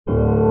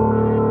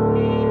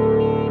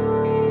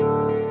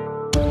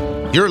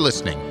You're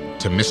listening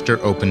to Mr.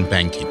 Open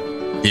Banking,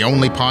 the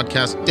only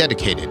podcast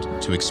dedicated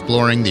to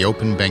exploring the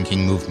open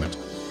banking movement.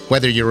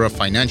 Whether you're a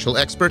financial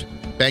expert,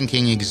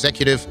 banking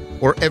executive,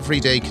 or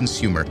everyday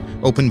consumer,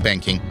 open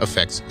banking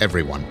affects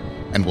everyone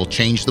and will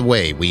change the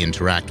way we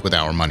interact with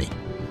our money.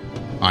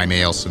 I'm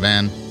Eyal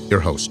and Pramod,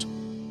 your host.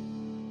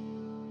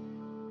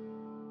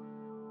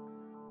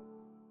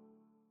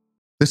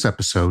 This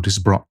episode is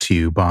brought to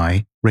you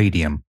by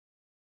Radium,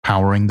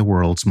 powering the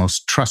world's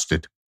most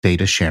trusted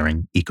data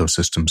sharing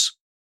ecosystems.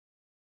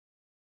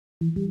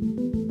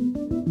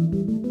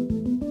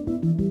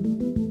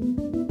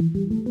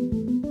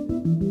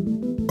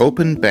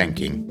 Open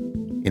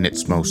banking, in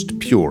its most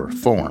pure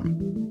form,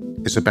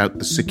 is about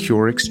the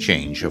secure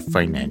exchange of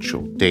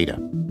financial data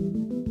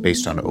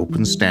based on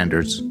open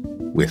standards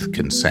with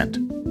consent.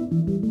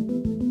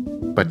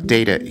 But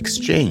data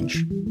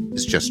exchange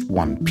is just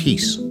one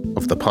piece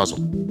of the puzzle.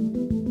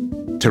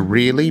 To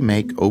really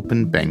make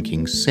open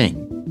banking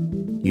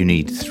sing, you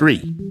need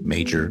three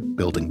major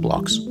building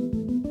blocks: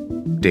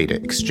 data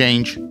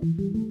exchange,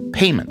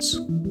 payments,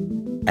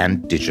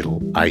 and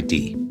digital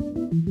ID.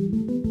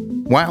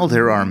 While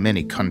there are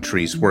many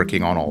countries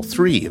working on all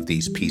three of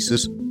these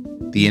pieces,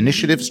 the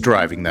initiatives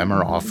driving them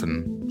are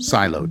often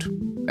siloed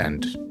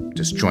and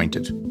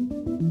disjointed.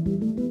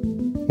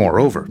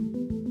 Moreover,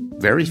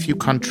 very few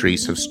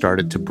countries have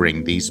started to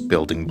bring these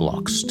building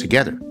blocks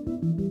together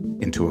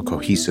into a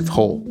cohesive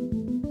whole.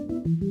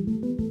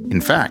 In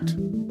fact,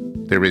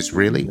 there is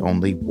really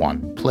only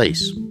one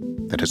place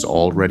that has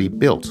already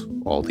built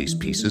all these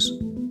pieces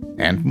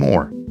and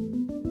more,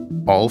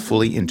 all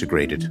fully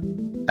integrated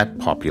at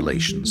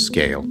population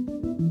scale: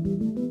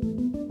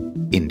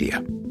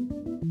 India.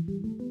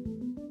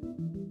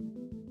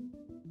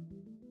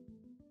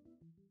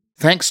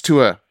 Thanks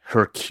to a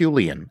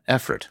Herculean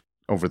effort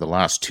over the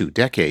last 2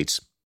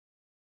 decades,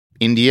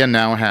 India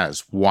now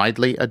has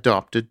widely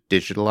adopted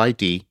digital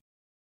ID,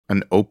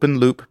 an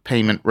open-loop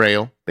payment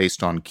rail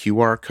based on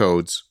QR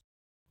codes,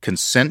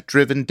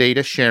 consent-driven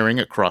data sharing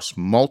across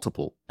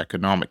multiple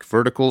economic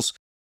verticals,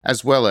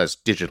 as well as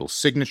digital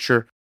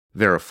signature,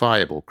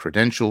 verifiable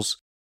credentials,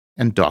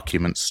 and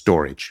document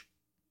storage.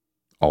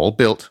 All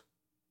built,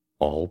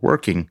 all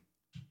working,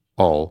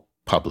 all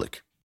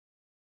public.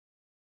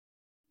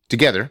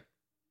 Together,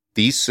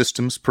 these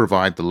systems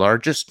provide the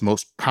largest,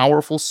 most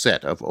powerful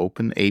set of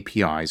open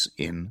APIs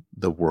in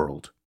the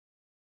world,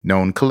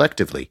 known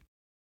collectively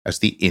as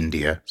the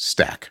India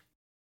Stack.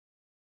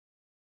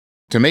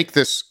 To make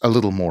this a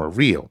little more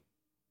real,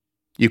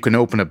 you can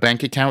open a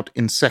bank account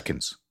in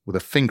seconds with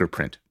a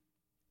fingerprint,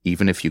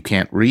 even if you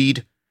can't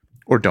read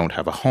or don't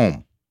have a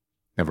home,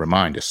 never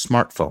mind a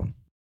smartphone.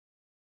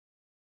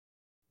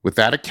 With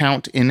that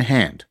account in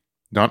hand,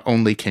 not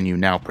only can you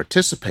now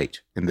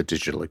participate in the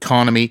digital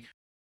economy,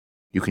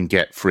 you can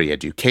get free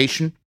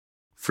education,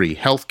 free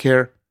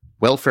healthcare,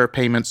 welfare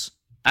payments,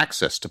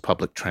 access to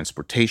public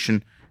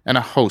transportation, and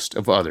a host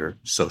of other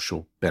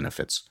social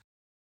benefits.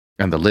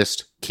 And the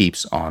list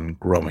keeps on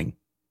growing,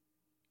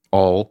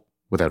 all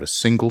without a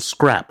single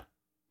scrap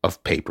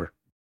of paper.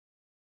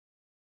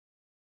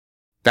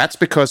 That's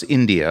because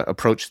India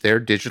approached their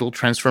digital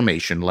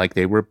transformation like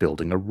they were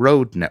building a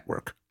road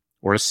network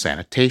or a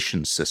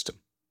sanitation system,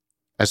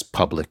 as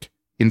public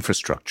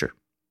infrastructure.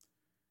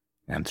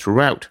 And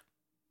throughout,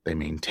 they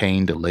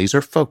maintained a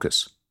laser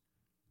focus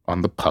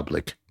on the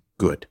public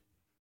good.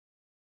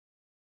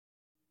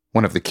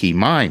 One of the key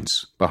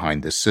minds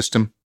behind this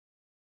system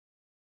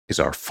is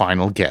our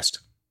final guest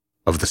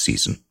of the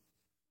season.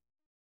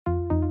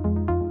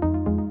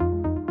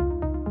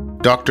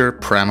 Dr.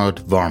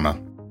 Pramod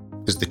Varma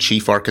is the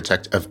chief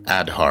architect of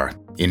Aadhaar,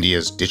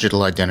 India's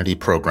digital identity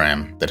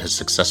program that has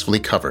successfully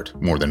covered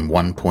more than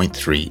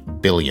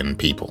 1.3 billion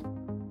people.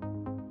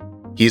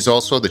 He is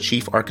also the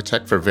chief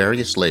architect for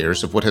various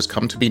layers of what has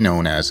come to be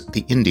known as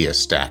the India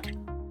Stack.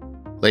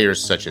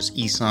 Layers such as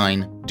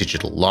eSign,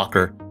 Digital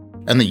Locker,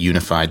 and the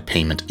Unified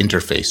Payment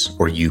Interface,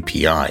 or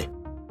UPI,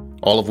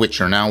 all of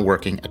which are now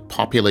working at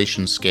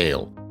population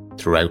scale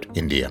throughout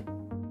India.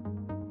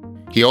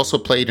 He also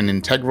played an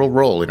integral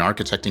role in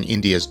architecting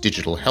India's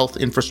digital health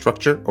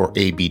infrastructure, or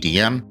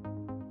ABDM,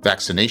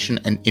 vaccination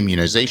and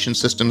immunization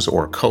systems,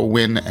 or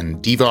CoWIN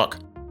and DVOC,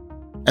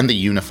 and the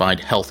Unified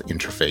Health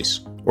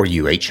Interface, or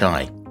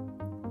UHI.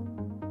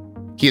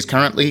 He is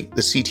currently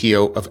the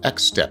CTO of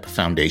XStep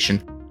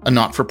Foundation, a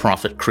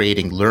not-for-profit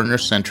creating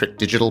learner-centric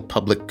digital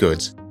public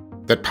goods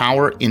that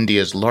power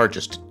India's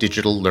largest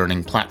digital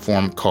learning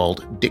platform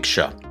called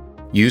Diksha,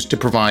 used to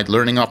provide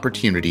learning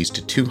opportunities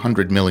to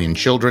 200 million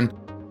children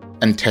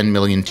and 10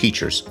 million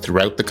teachers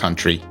throughout the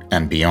country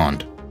and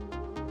beyond.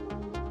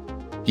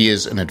 He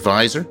is an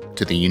advisor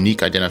to the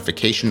Unique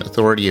Identification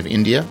Authority of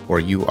India, or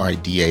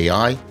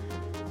UIDAI,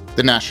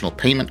 the National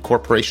Payment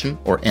Corporation,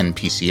 or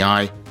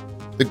NPCI,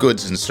 the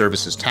Goods and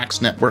Services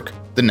Tax Network,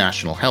 the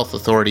National Health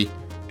Authority,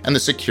 and the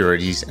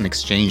Securities and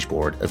Exchange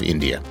Board of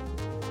India,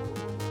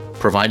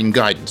 providing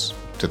guidance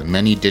to the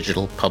many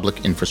digital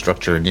public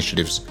infrastructure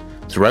initiatives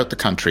throughout the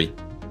country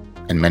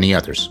and many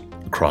others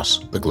across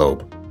the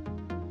globe.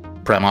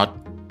 Pramod,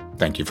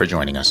 thank you for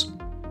joining us.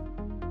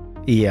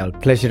 Eyal,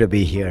 pleasure to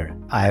be here.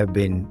 I have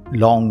been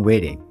long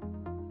waiting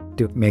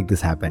to make this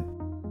happen.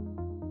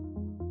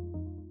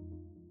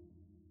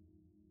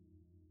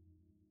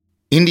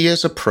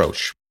 India's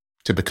approach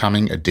to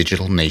becoming a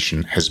digital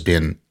nation has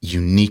been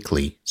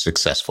uniquely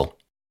successful.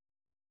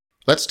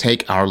 Let's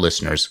take our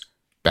listeners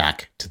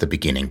back to the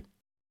beginning.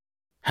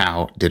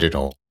 How did it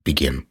all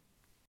begin?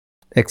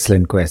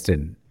 Excellent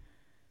question.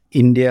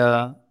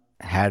 India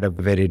had a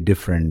very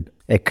different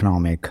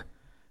economic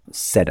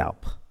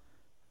setup.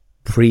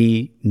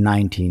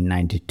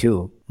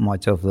 Pre-1992,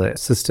 much of the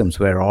systems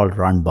were all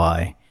run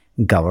by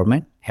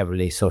government,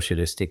 heavily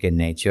socialistic in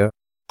nature.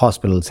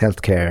 Hospitals,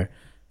 healthcare,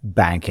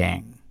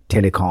 banking,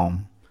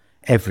 telecom,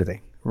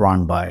 everything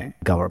run by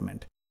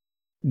government.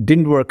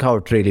 Didn't work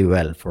out really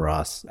well for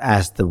us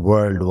as the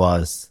world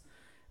was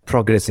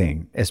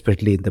progressing,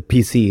 especially in the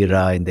PC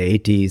era in the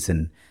 80s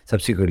and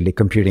subsequently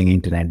computing,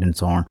 internet and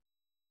so on.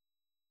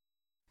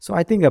 So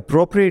I think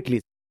appropriately,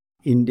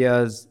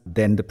 India's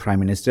then the Prime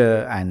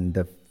Minister and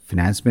the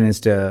Finance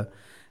Minister,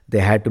 they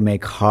had to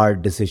make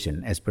hard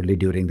decisions, especially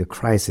during the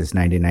crisis,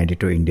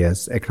 1992,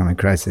 India's economic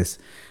crisis,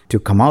 to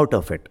come out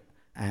of it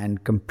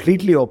and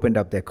completely opened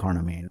up the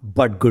economy.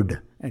 But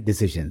good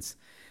decisions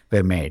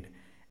were made.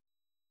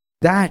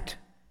 That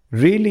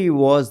really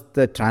was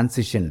the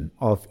transition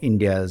of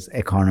India's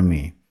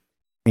economy.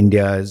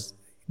 India's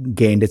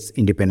gained its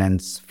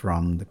independence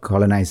from the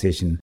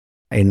colonization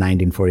in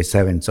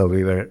 1947. So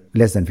we were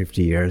less than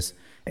 50 years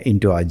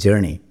into our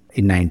journey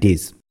in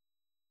 90s.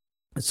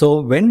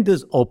 So when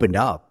this opened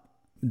up,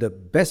 the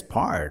best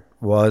part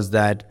was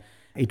that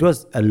it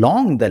was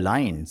along the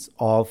lines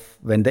of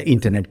when the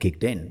internet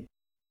kicked in.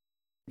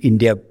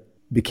 India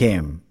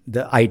became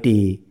the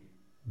IT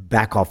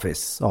back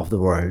office of the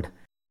world.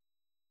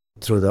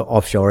 Through the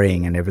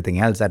offshoring and everything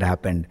else that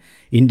happened,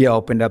 India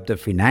opened up the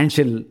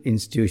financial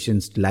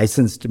institutions,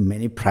 licensed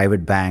many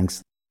private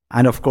banks,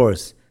 and of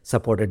course,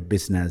 supported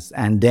business,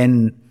 and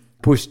then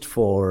pushed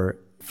for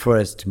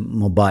first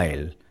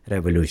mobile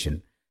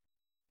revolution.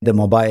 The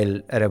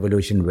mobile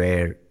revolution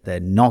where the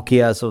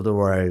Nokias of the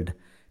world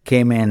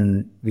came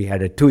in, we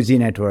had a 2G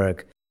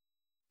network.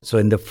 So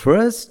in the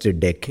first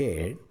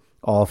decade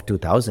of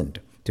 2000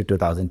 to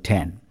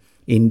 2010,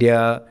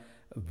 India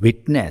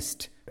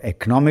witnessed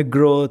economic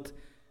growth,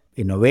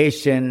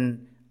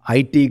 innovation,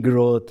 IT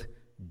growth,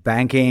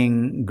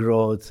 banking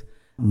growth,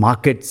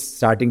 markets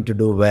starting to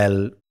do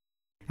well.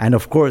 And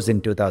of course, in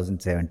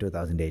 2007,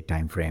 2008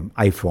 timeframe,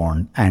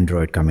 iPhone,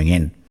 Android coming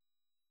in.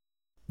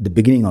 The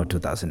beginning of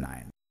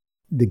 2009.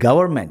 The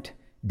government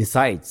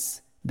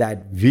decides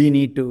that we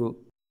need to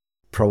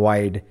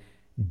provide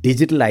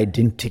digital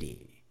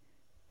identity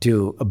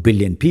to 1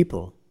 billion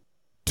people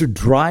to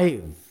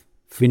drive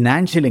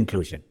financial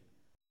inclusion.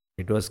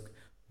 It was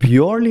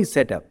purely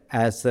set up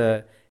as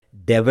a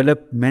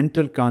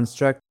developmental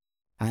construct,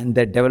 and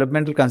the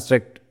developmental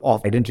construct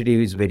of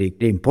identity is very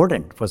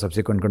important for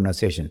subsequent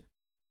conversation.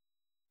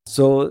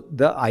 So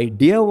the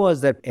idea was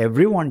that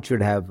everyone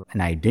should have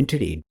an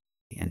identity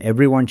and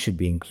everyone should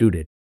be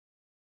included.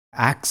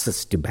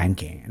 Access to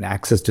banking and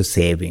access to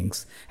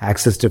savings,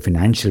 access to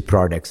financial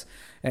products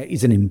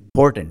is an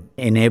important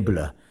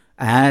enabler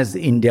as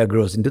India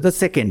grows into the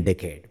second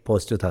decade,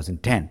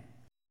 post-2010.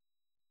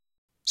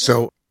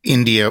 So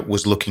India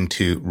was looking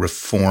to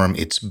reform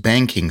its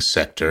banking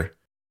sector,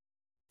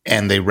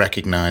 and they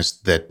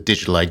recognized that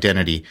digital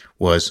identity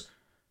was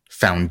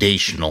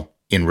foundational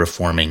in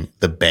reforming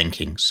the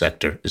banking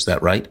sector. Is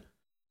that right?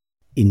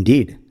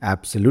 Indeed,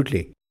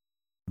 absolutely.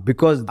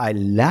 Because a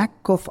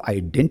lack of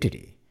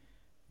identity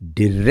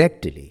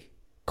directly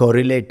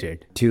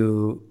correlated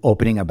to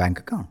opening a bank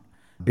account.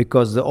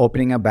 Because the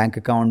opening a bank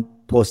account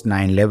post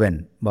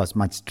 9/11 was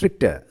much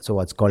stricter. So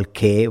what's called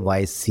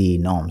KYC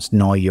norms,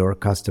 know your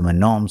customer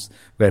norms,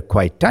 were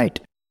quite tight.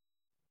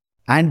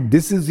 And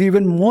this is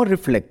even more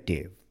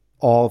reflective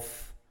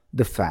of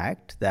the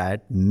fact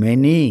that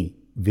many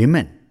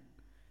women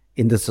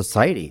in the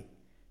society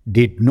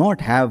did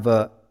not have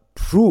a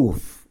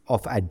proof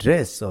of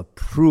address or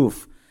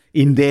proof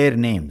in their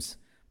names.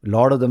 A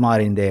lot of them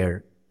are in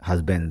their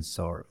husband's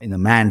or in the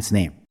man's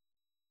name.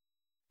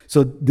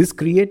 So this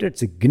created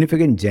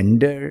significant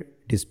gender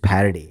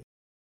disparity.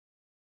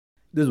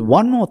 There's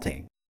one more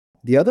thing.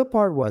 The other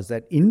part was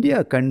that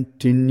India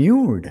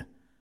continued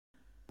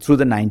through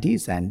the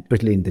 90s and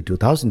especially in the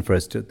 2000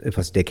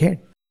 first decade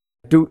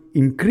to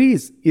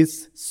increase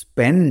its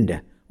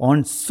spend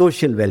on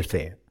social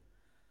welfare.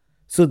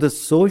 So the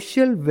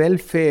social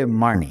welfare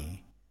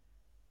money,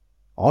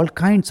 all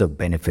kinds of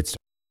benefits,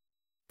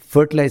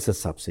 fertilizer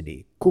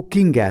subsidy,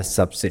 cooking gas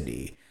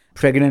subsidy,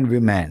 pregnant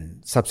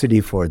women, subsidy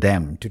for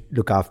them to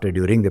look after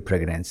during the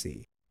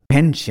pregnancy,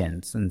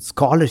 pensions and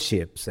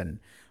scholarships, and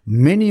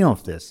many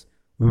of this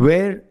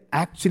were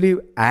actually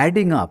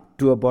adding up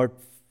to about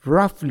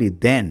roughly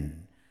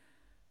then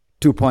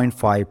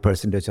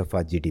 2.5% of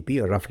our GDP,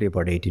 or roughly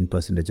about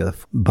 18%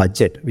 of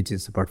budget, which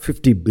is about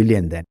 50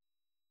 billion then.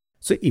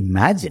 So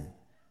imagine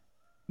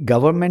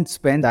government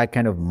spend that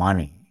kind of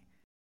money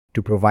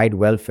to provide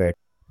welfare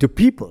to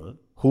people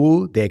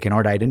who they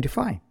cannot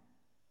identify.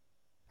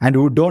 and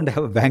who don't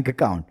have a bank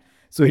account.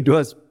 So it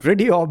was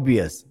pretty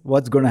obvious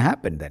what's going to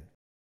happen then.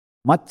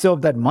 Much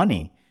of that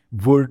money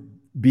would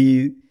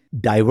be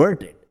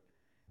diverted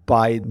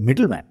by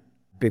middlemen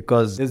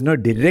because there's no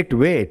direct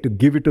way to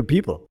give it to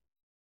people.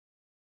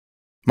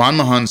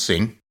 Manmohan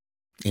Singh,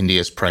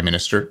 India's Prime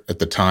Minister at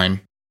the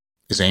time,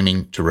 is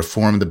aiming to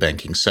reform the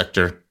banking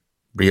sector,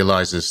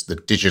 realizes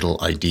that digital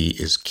ID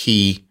is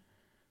key,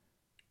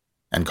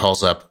 and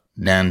calls up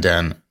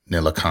Nandan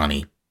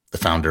Nilekani, the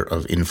founder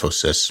of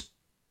Infosys.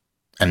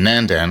 And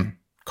Nandan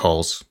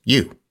calls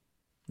you.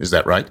 Is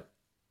that right?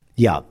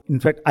 Yeah. In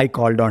fact, I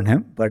called on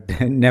him, but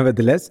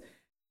nevertheless,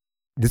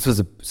 this was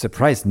a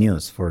surprise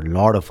news for a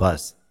lot of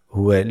us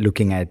who were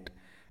looking at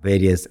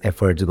various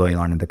efforts going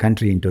on in the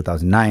country in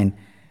 2009.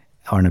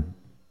 On a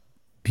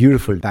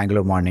beautiful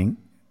Bangalore morning,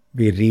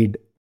 we read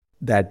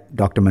that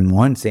Dr.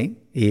 Manmohan Singh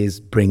is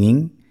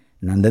bringing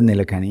Nandan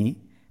Nilekani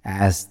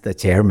as the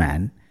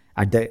chairman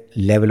at the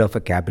level of a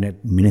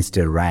cabinet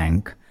minister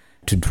rank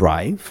to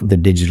drive the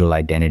digital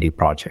identity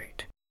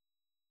project.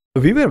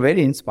 We were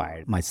very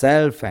inspired,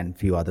 myself and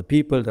few other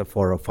people, the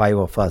 4 or 5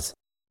 of us,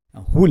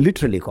 who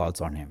literally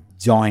calls on him,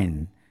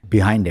 join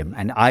behind him.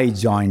 And I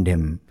joined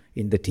him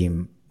in the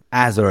team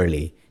as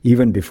early,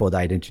 even before the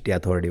Identity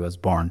Authority was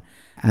born.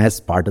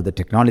 As part of the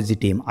technology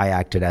team, I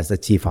acted as the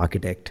chief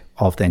architect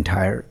of the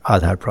entire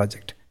Aadhaar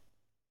project.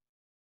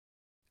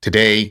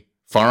 Today,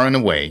 far and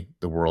away,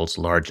 the world's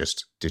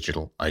largest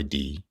digital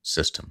ID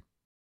system.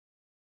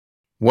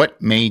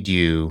 What made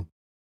you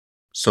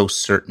so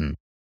certain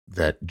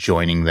that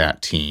joining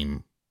that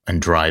team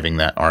and driving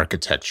that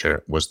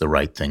architecture was the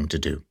right thing to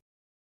do?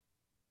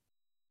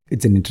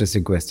 It's an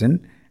interesting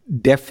question.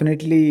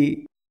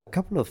 Definitely a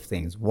couple of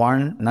things.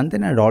 One,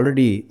 Nandan had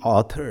already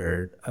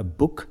authored a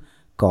book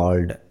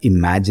called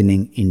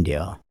Imagining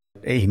India.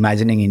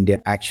 Imagining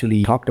India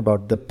actually talked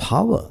about the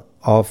power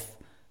of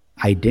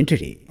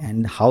identity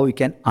and how we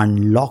can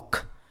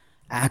unlock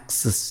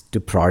access to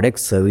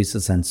products,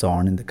 services, and so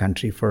on in the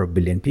country for 1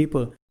 billion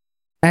people.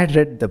 I had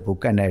read the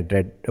book and I had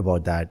read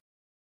about that.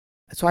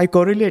 So I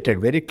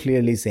correlated very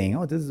clearly saying,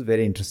 oh, this is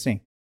very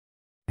interesting.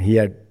 He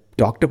had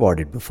talked about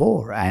it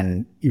before,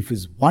 and if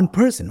there's one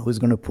person who is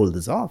going to pull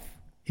this off,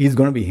 he's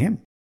going to be him.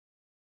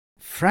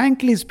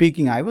 Frankly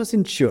speaking, I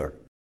wasn't sure.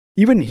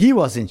 Even he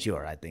wasn't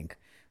sure, I think,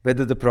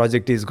 whether the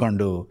project is going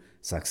to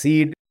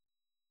succeed.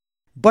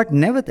 But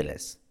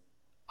nevertheless,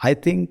 I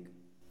think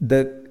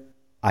the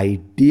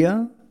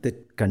idea, the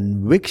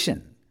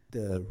conviction,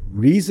 the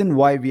reason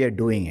why we are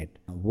doing it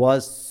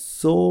was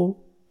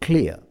so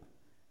clear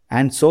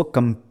and so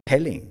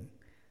compelling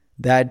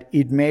that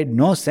it made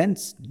no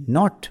sense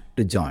not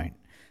to join.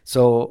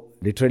 So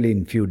literally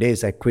in a few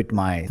days, I quit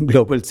my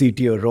global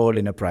CTO role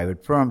in a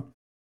private firm,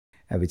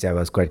 which I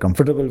was quite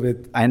comfortable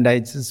with. And I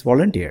just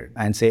volunteered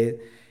and say,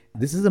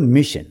 this is a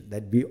mission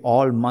that we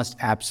all must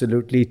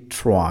absolutely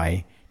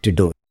try to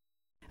do.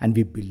 And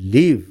we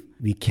believe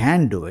we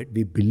can do it.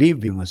 We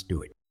believe we must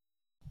do it.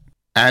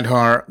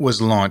 Aadhaar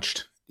was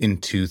launched in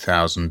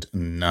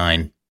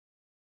 2009.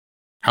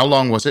 How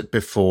long was it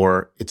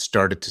before it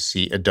started to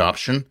see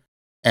adoption?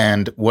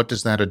 And what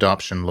does that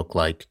adoption look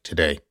like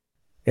today?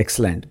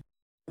 Excellent.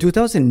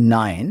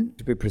 2009,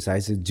 to be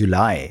precise,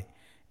 July,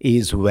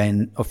 is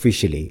when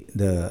officially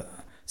the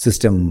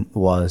system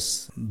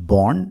was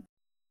born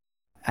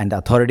and the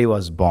authority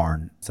was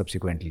born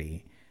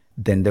subsequently.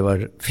 Then there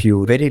were a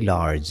few very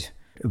large,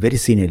 very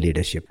senior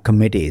leadership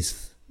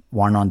committees,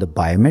 one on the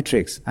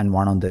biometrics and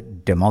one on the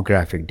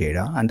demographic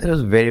data. And that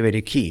was very,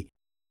 very key.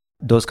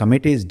 Those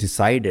committees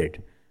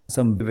decided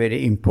some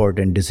very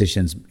important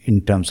decisions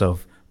in terms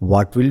of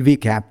what will we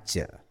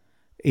capture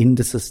in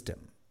the system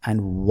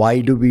and why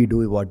do we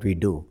do what we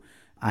do.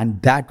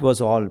 And that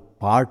was all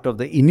part of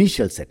the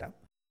initial setup.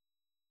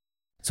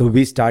 So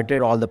we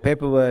started all the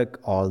paperwork,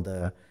 all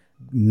the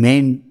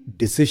main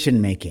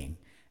decision making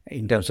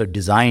in terms of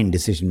design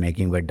decision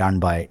making were done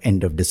by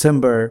end of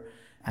December.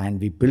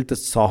 And we built the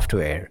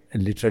software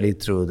literally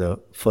through the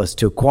first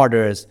 2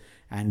 quarters.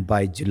 And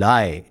by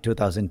July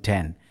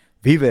 2010,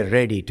 we were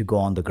ready to go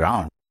on the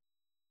ground.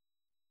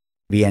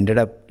 We ended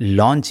up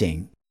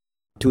launching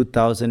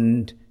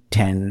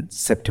 2010,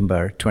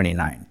 September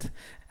 29th.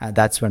 And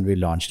that's when we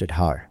launched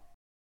Aadhaar.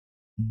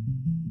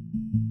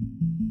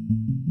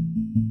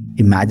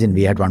 Imagine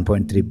we had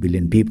 1.3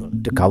 billion people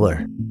to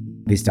cover.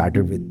 We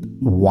started with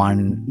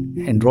 1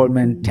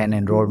 enrollment, 10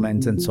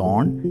 enrollments, and so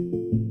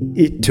on.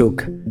 It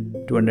took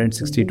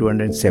 260,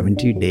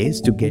 270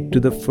 days to get to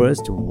the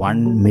first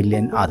 1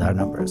 million Aadhaar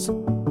numbers.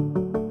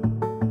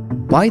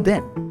 By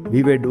then,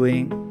 we were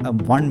doing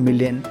 1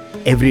 million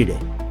every day.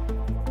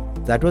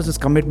 That was his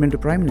commitment to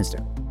Prime Minister.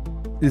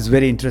 It's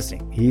very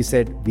interesting. He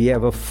said, we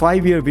have a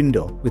 5-year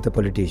window with the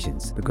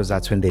politicians because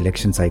that's when the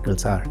election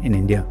cycles are in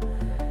India.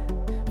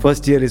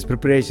 First year is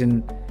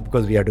preparation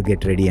because we have to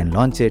get ready and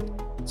launch it.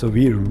 So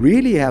we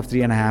really have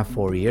 3.5,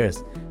 4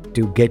 years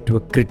to get to a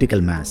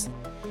critical mass.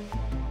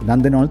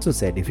 Nandan also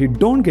said, if you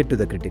don't get to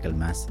the critical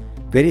mass,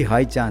 very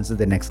high chances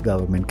the next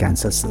government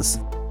cancels this.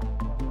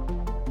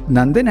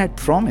 Nandan had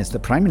promised the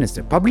Prime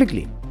Minister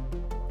publicly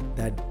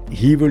that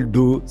he will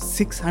do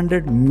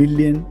 600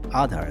 million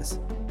Aadhaars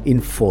in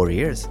 4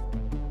 years.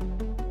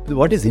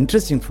 What is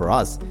interesting for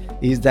us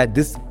is that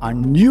this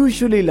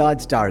unusually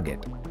large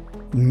target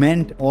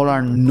meant all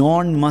our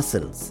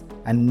non-muscles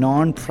and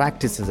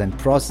non-practices and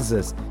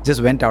processes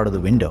just went out of the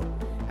window.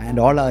 And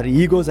all our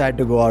egos had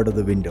to go out of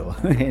the window.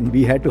 And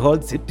we had to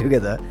all sit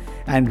together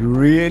and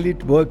really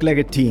work like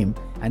a team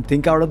and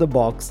think out of the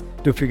box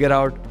to figure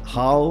out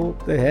how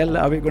the hell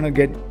are we going to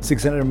get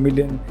 600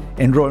 million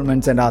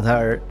enrollments and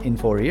Aadhaar in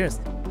 4 years.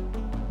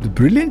 The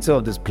brilliance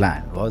of this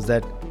plan was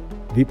that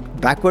we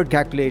backward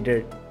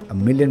calculated a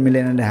million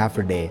and a half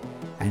a day,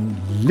 and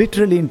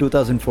literally in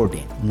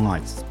 2014,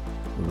 March,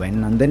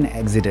 when Nandan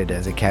exited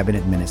as a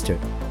cabinet minister,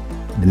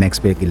 the next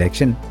big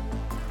election,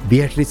 we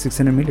had reached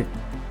 600 million.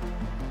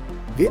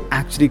 We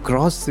actually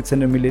crossed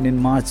 600 million in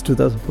March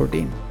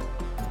 2014.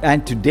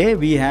 And today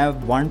we have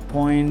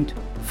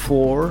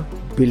 1.4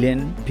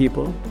 billion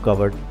people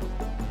covered.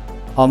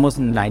 Almost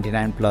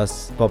 99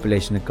 plus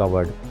population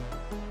covered.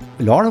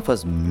 A lot of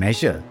us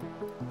measure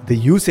the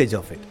usage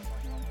of it.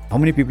 How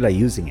many people are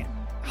using it?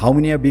 How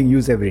many are being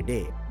used every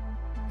day?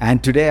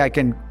 And today I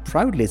can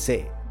proudly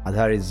say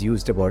Aadhaar is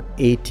used about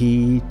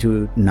 80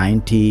 to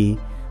 90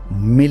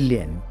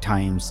 million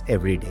times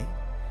every day.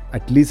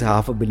 At least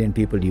 500 million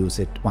people use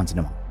it once in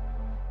a month.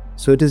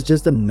 So it is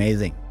just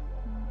amazing.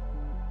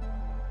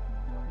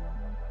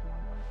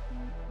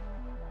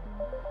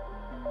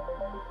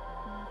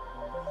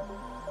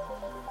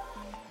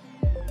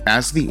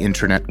 As the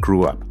internet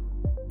grew up,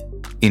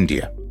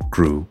 India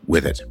grew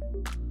with it.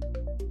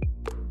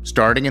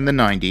 Starting in the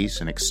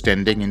 90s and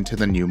extending into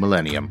the new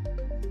millennium,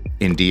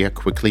 India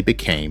quickly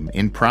became,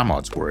 in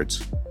Pramod's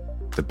words,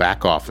 the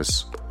back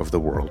office of the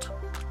world.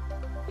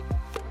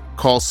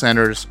 Call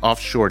centers,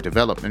 offshore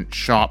development,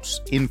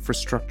 shops,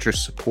 infrastructure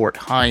support,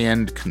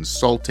 high-end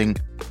consulting,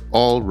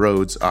 all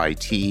roads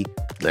IT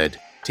led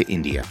to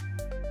India.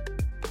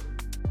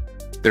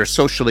 Their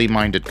socially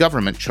minded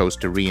government chose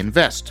to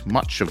reinvest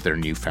much of their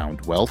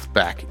newfound wealth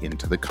back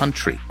into the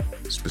country,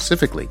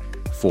 specifically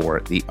for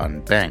the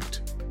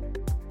unbanked.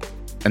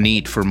 A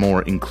need for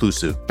more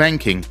inclusive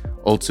banking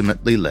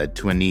ultimately led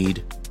to a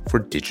need for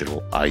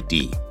digital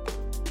ID.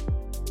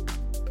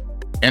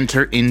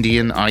 Enter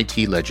Indian IT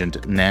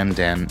legend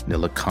Nandan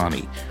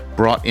Nilekani,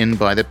 brought in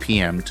by the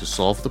PM to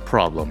solve the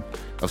problem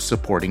of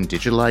supporting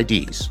digital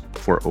IDs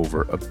for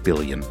over 1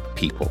 billion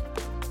people.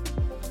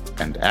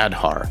 And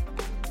Aadhaar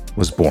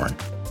was born.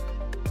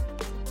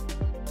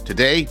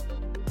 Today,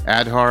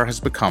 Aadhaar has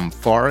become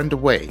far and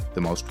away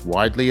the most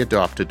widely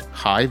adopted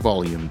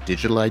high-volume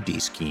digital ID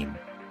scheme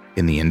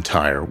in the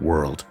entire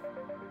world,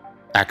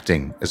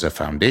 acting as a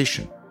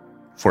foundation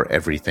for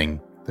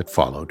everything that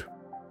followed.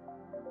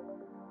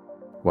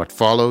 What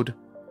followed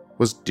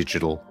was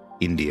Digital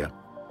India.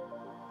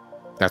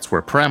 That's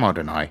where Pramod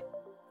and I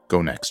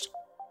go next.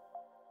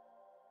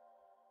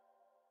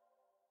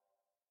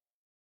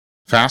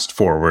 Fast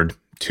forward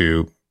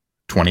to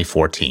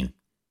 2014,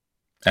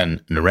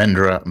 and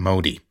Narendra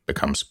Modi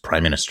becomes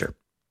Prime Minister.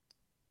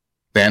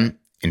 Then,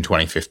 in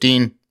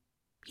 2015,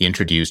 he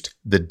introduced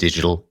the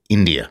Digital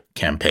India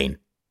campaign.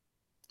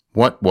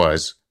 What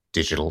was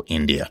Digital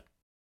India?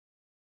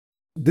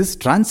 This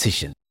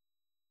transition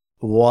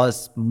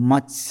was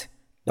much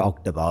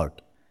talked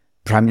about.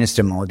 Prime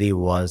Minister Modi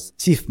was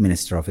Chief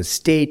Minister of his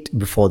state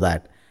before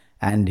that,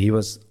 and he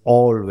was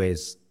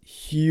always a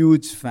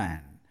huge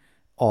fan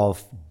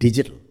of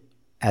digital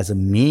as a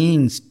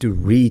means to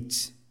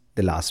reach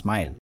the last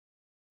mile.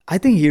 I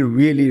think he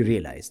really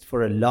realized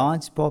for a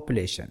large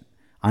population,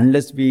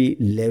 unless we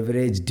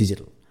leverage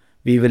digital,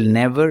 we will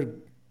never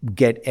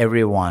get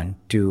everyone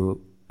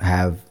to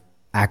have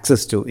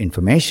access to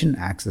information,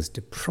 access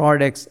to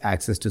products,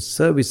 access to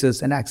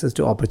services, and access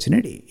to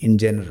opportunity in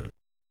general.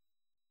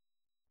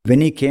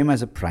 When he came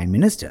as a Prime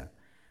Minister,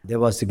 there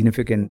was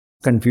significant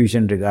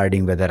confusion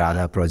regarding whether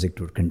Aadhaar project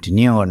would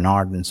continue or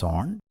not and so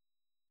on.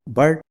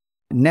 But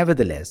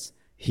nevertheless,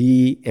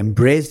 he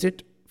embraced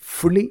it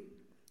fully.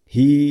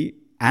 He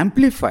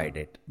amplified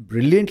it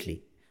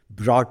brilliantly,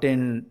 brought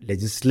in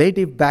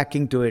legislative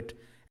backing to it.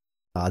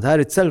 Aadhaar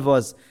itself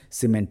was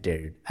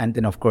cemented and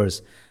then, of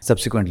course,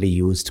 subsequently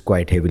used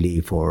quite heavily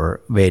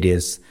for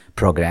various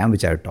programs,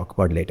 which I'll talk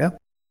about later.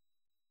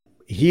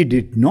 He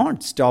did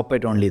not stop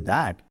at only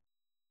that.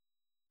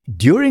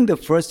 During the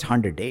first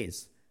 100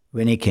 days,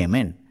 when he came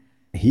in,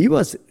 he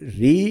was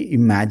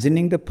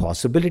reimagining the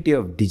possibility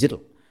of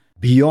digital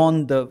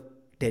beyond the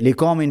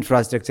telecom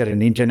infrastructure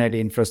and internet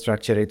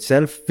infrastructure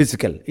itself,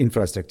 physical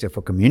infrastructure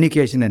for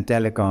communication and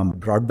telecom,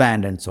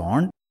 broadband and so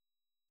on.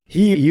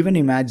 He even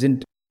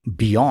imagined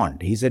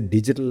beyond. He said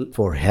digital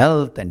for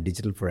health and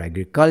digital for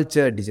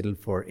agriculture, digital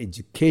for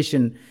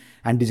education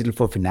and digital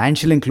for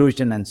financial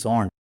inclusion and so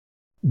on.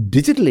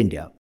 Digital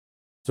India.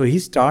 So he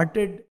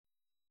started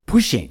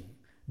pushing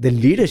the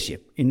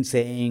leadership in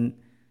saying,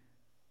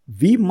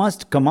 we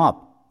must come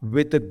up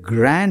with a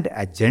grand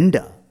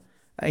agenda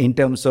in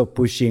terms of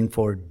pushing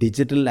for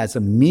digital as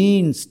a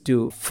means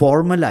to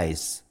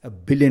formalize 1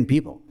 billion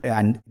people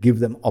and give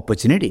them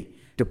opportunity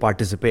to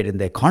participate in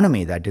the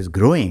economy that is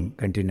growing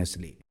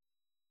continuously.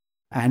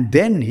 And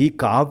then he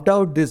carved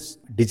out this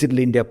Digital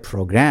India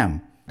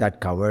program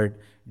that covered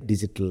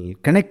digital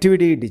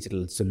connectivity,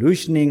 digital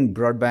solutioning,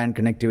 broadband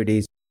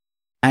connectivities,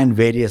 and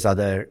various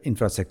other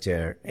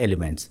infrastructure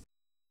elements.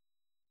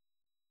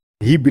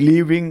 He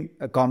believing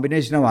a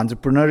combination of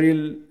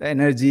entrepreneurial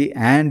energy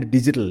and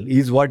digital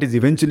is what is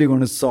eventually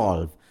going to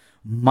solve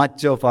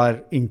much of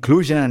our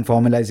inclusion and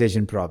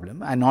formalization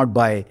problem, and not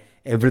by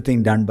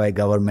everything done by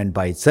government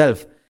by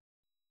itself.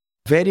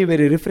 Very,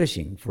 very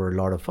refreshing for a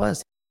lot of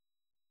us.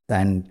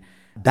 And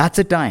that's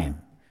a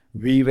time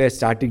we were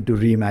starting to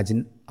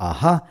reimagine,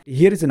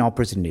 here is an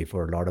opportunity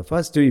for a lot of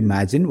us to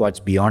imagine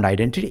what's beyond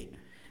identity.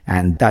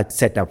 And that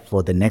set up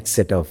for the next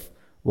set of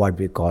what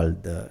we call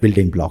the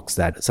building blocks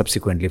that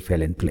subsequently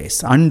fell in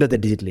place under the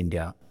Digital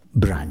India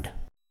brand.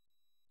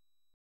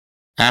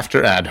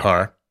 After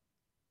Aadhaar,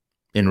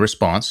 in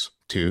response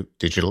to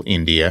Digital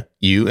India,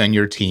 you and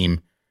your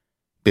team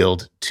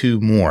build two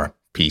more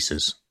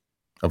pieces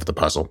of the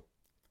puzzle: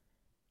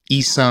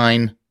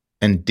 eSign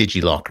and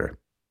DigiLocker.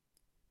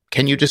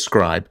 Can you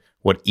describe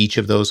what each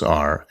of those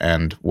are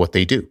and what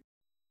they do?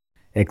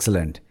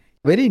 Excellent.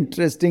 Very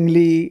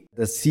interestingly,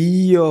 the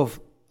CEO of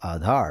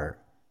Aadhaar,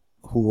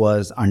 who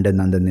was under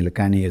Nandan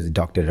Nilekani, is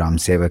Dr. Ram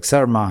Sevak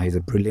Sarma. He's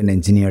a brilliant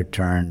engineer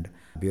turned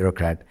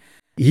bureaucrat.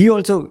 He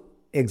also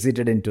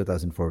exited in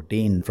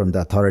 2014 from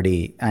the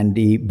authority, and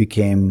he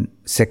became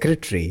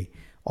secretary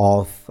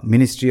of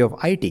Ministry of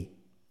IT.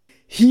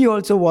 He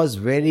also was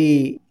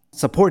very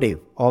supportive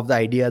of the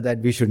idea that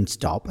we shouldn't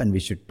stop and we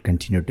should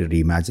continue to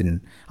reimagine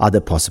other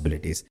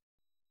possibilities.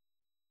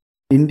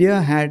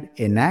 India had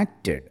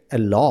enacted a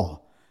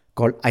law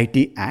called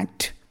IT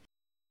Act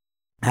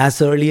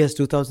as early as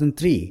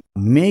 2003,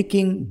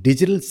 making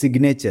digital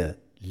signature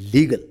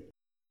legal.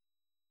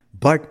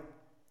 But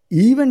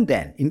even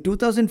then, in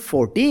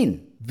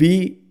 2014,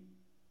 we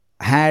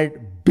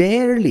had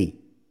barely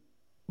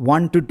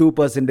 1 to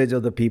 2%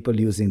 of the people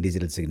using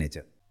digital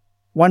signature.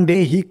 One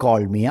day he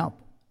called me up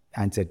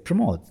and said,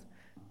 Pramod,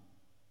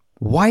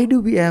 why do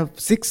we have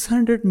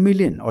 600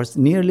 million or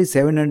nearly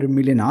 700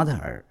 million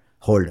Aadhaar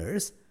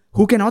holders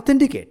who can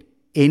authenticate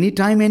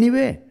anytime,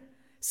 anywhere?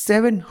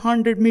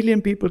 700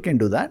 million people can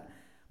do that.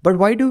 But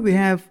why do we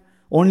have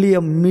only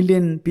 1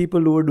 million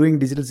people who are doing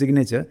digital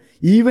signature,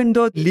 even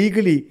though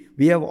legally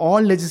we have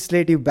all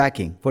legislative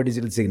backing for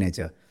digital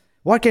signature?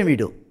 What can we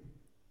do?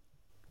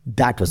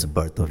 That was the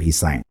birth of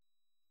eSign.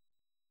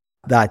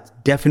 That's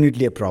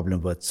definitely a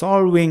problem worth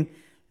solving,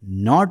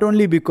 not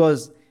only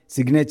because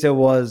signature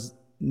was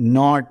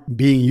not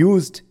being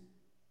used.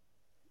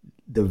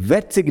 The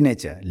wet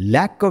signature,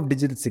 lack of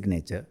digital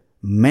signature,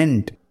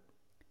 meant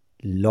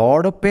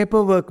lot of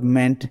paperwork,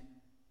 meant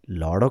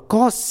lot of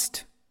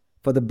cost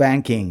for the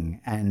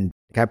banking and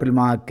capital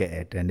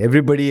market and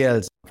everybody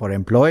else, for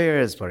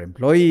employers, for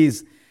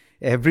employees,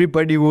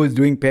 everybody who is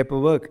doing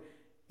paperwork.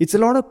 It's a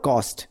lot of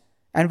cost.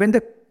 And when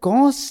the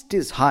cost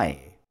is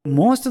high,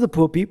 most of the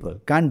poor people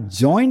can't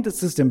join the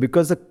system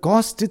because the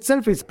cost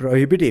itself is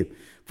prohibitive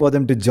for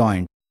them to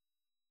join.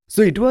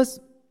 So it was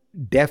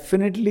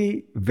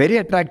definitely very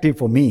attractive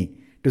for me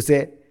to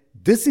say,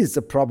 this is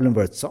a problem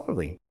worth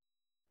solving.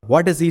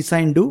 What does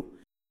eSign do?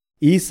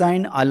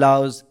 eSign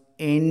allows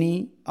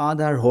any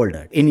Aadhaar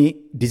holder,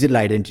 any digital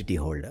identity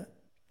holder,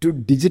 to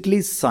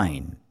digitally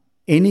sign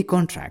any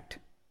contract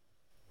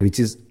which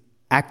is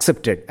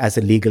accepted as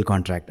a legal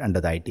contract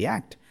under the IT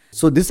Act.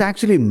 So this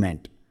actually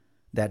meant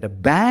that a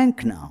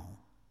bank now,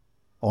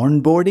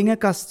 onboarding a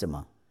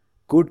customer,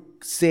 could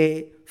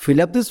say,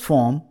 fill up this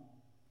form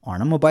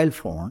on a mobile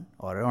phone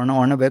or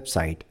on a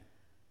website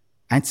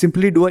and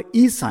simply do an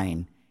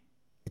e-sign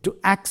to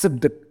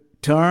accept the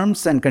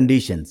terms and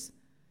conditions.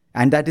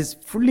 And that is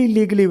fully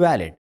legally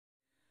valid,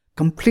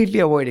 completely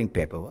avoiding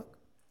paperwork,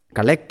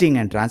 collecting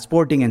and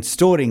transporting and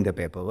storing the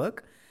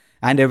paperwork,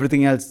 and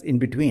everything else in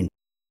between.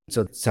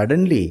 So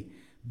suddenly,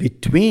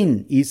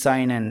 between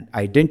e-sign and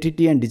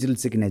identity and digital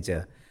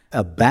signature,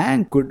 a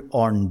bank could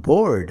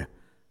onboard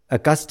a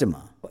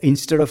customer.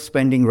 Instead of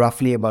spending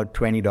roughly about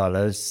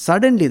 $20,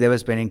 suddenly they were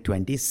spending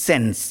 20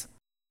 cents.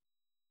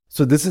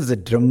 So this is a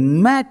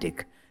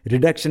dramatic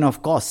reduction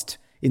of cost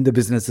in the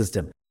business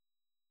system.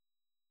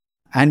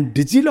 And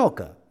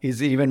DigiLocker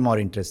is even more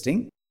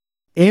interesting.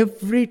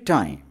 Every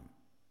time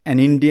an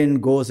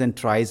Indian goes and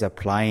tries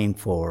applying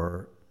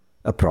for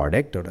a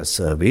product or a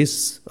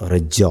service or a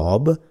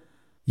job,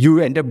 you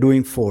end up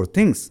doing 4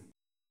 things.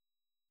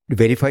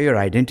 Verify your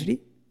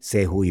identity,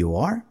 say who you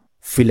are,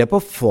 fill up a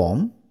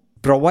form,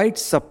 provide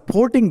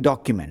supporting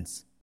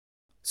documents.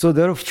 So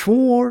there are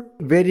 4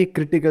 very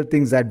critical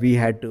things that we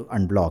had to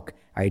unblock.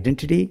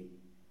 Identity,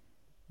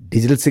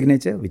 digital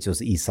signature, which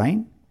was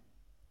e-sign,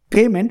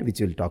 payment,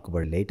 which we'll talk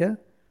about later,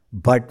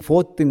 but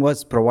 4th thing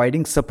was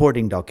providing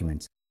supporting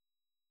documents.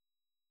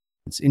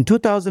 In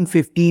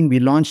 2015, we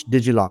launched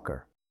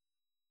DigiLocker.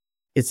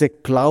 It's a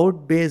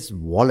cloud-based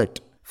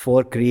wallet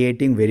for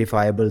creating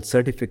verifiable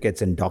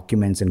certificates and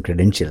documents and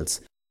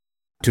credentials.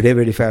 Today,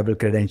 verifiable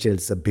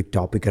credentials is a big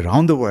topic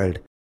around the world.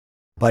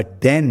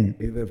 But then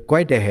we were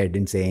quite ahead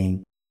in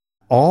saying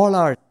all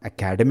our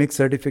academic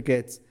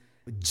certificates,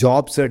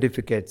 job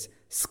certificates,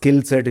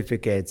 skill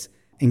certificates,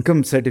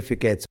 income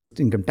certificates,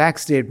 income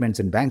tax statements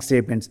and bank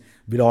statements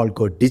will all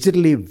go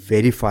digitally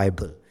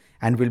verifiable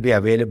and will be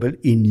available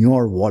in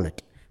your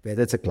wallet.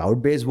 Whether it's a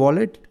cloud-based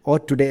wallet or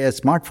today a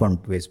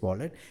smartphone-based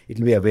wallet, it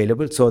will be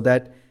available so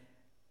that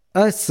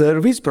a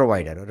service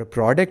provider or a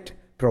product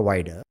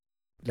provider,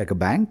 like a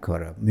bank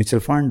or a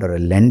mutual fund or a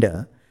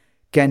lender,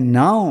 can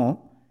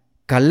now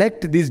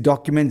collect these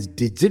documents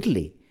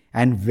digitally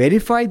and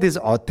verify this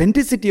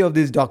authenticity of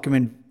this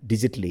document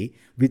digitally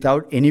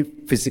without any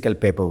physical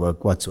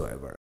paperwork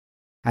whatsoever.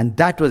 And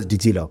that was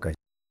DigiLocker.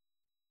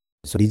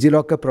 So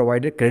DigiLocker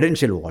provided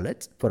credential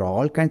wallets for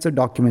all kinds of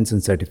documents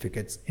and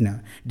certificates in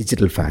a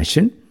digital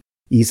fashion.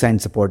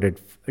 eSign supported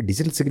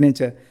digital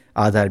signature.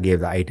 Aadhaar gave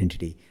the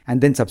identity.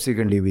 And then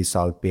subsequently we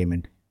solved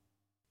payment.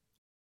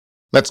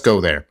 Let's go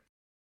there.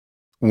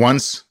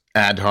 Once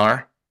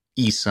Aadhaar,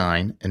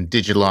 eSign, and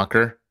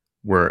DigiLocker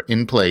were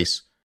in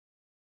place,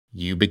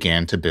 you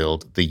began to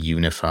build the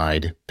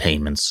Unified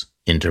Payments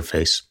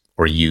Interface,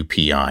 or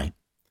UPI,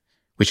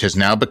 which has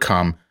now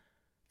become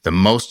the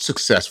most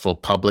successful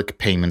public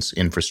payments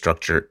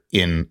infrastructure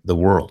in the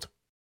world.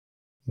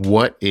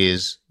 What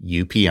is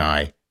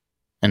UPI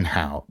and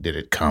how did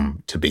it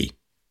come to be?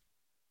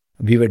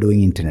 We were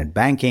doing internet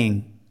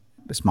banking,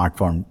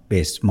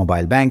 smartphone-based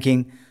mobile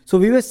banking. So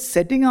we were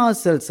setting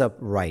ourselves up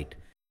right.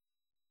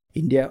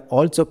 India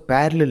also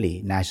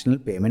parallelly, National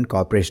Payment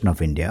Corporation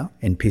of India,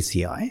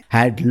 NPCI,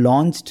 had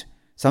launched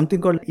something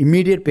called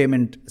Immediate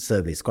Payment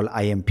Service, called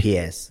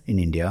IMPS in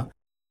India.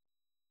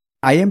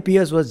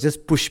 IMPS was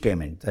just push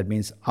payment. That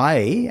means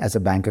I, as a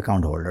bank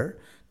account holder,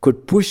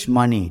 could push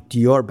money to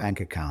your bank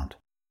account,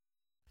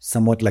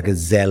 somewhat like a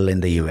Zelle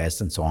in the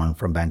US and so on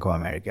from Bank of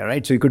America,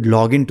 right? So you could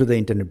log into the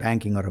internet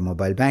banking or a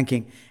mobile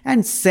banking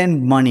and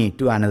send money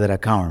to another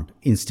account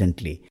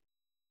instantly.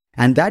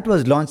 And that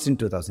was launched in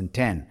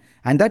 2010.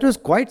 And that was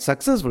quite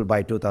successful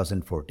by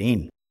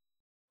 2014.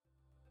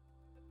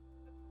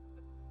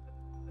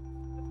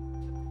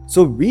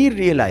 So we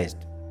realized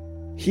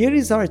here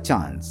is our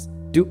chance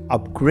to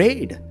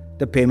upgrade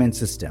the payment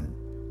system,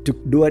 to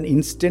do an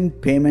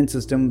instant payment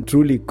system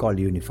truly called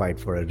unified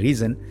for a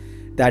reason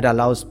that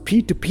allows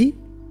P2P,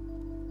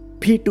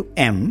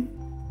 P2M,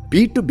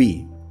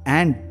 B2B,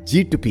 and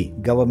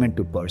G2P, government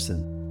to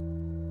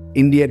person.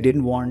 India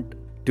didn't want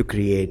to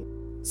create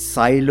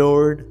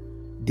siloed,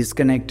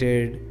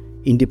 disconnected,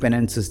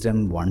 independent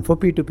system, one for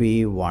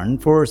P2P, one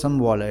for some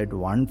wallet,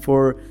 one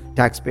for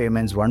tax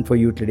payments, one for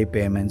utility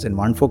payments, and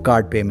one for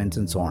card payments,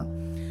 and so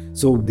on.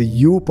 So the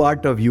U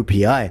part of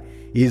UPI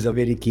is a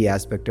very key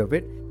aspect of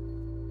it.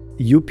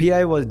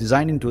 UPI was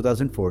designed in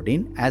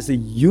 2014 as a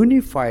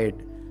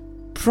unified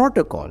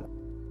protocol.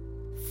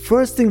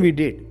 First thing we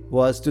did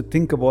was to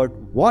think about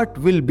what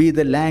will be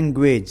the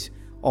language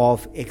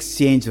of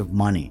exchange of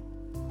money.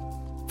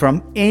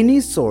 From any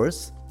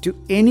source to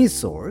any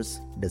source,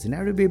 doesn't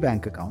have to be a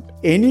bank account,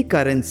 any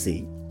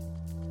currency,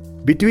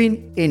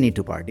 between any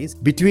two parties,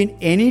 between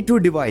any two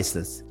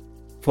devices,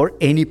 for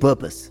any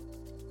purpose.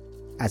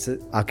 As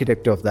an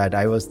architect of that,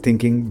 I was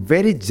thinking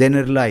very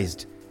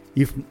generalized.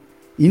 If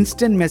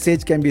instant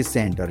message can be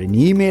sent or an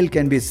email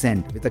can be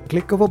sent with a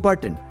click of a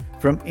button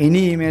from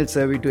any email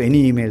service to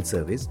any email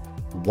service,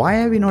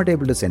 why are we not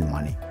able to send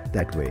money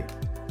that way?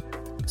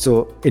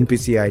 So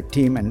NPCI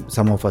team and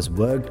some of us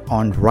worked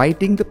on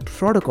writing the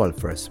protocol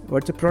first.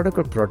 What's a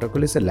protocol?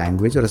 Protocol is a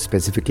language or a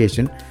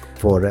specification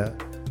for a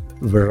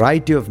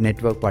variety of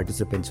network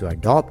participants who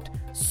adopt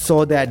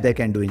so that they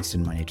can do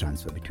instant money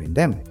transfer between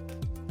them.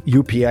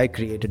 UPI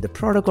created the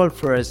protocol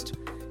first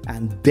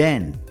and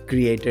then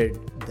created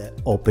the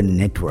open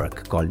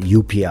network called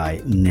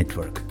UPI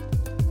network.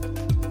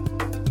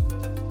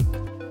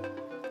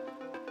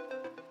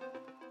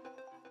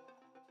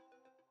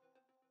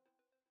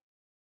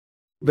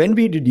 When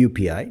we did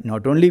UPI,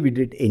 not only we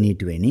did any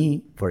to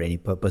any for any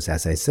purpose,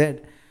 as I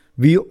said,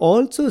 we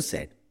also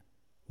said,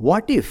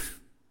 what if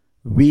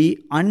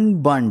we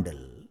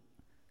unbundle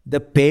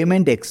the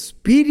payment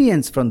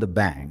experience from the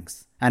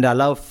banks and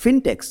allow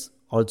fintechs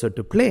also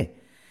to play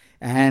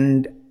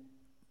and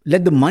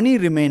let the money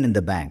remain in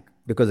the bank,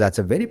 because that's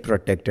a very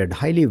protected,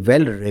 highly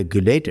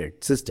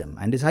well-regulated system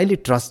and is highly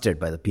trusted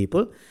by the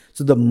people.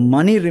 So the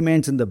money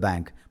remains in the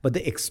bank, but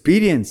the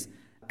experience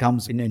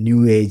comes in a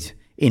new age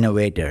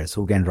innovators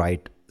who can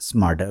write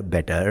smarter,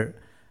 better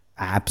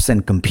apps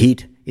and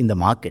compete in the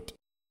market.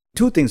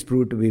 Two things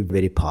proved to be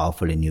very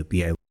powerful in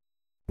UPI.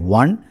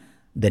 One,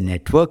 the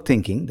network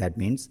thinking. That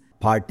means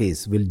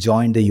parties will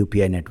join the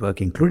UPI network,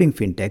 including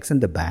fintechs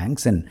and the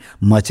banks and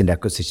merchant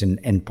acquisition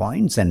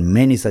endpoints and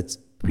many such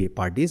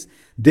parties.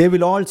 They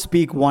will all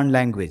speak one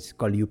language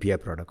called UPI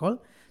protocol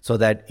so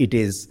that it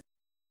is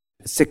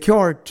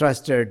secure,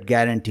 trusted,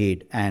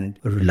 guaranteed, and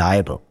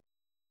reliable.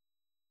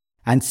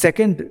 And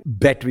second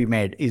bet we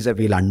made is a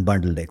we'll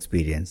unbundle the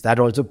experience. That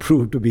also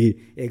proved to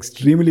be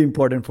extremely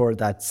important for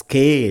that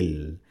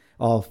scale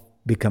of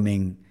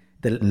becoming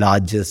the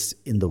largest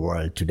in the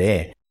world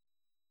today,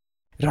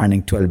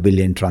 running 12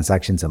 billion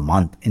transactions a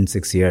month in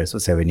 6 years or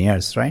 7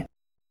 years, right?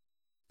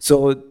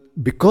 So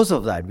because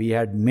of that, we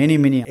had many,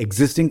 many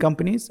existing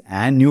companies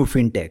and new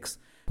fintechs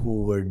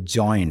who would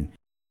join.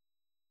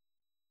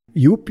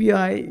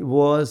 UPI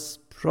was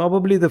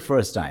probably the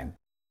first time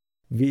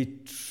we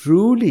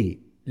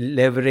truly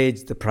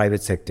leveraged the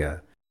private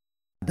sector.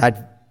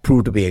 That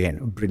proved to be, again,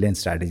 a brilliant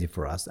strategy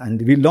for us. And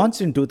we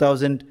launched in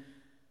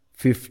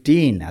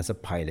 2015 as a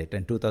pilot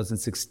and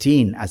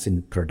 2016 as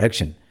in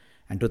production.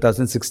 And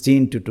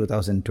 2016 to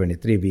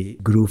 2023, we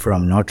grew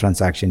from no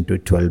transaction to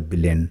 12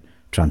 billion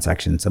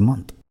transactions a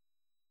month.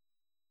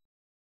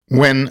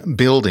 When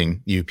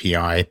building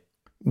UPI,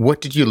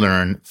 what did you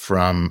learn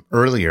from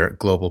earlier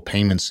global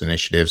payments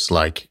initiatives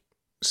like,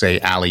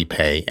 say,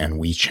 Alipay and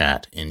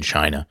WeChat in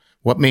China?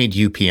 What made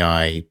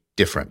UPI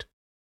different?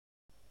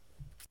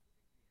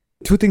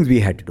 Two things we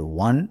had to do.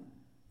 One,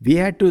 we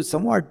had to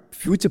somewhat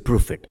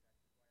future-proof it.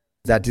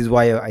 That is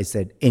why I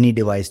said any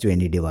device to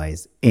any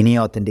device, any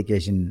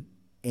authentication,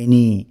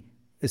 any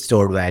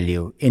stored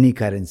value, any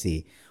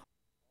currency.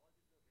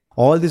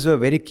 All these were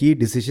very key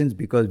decisions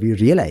because we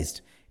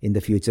realized in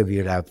the future we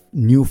would have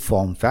new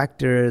form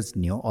factors,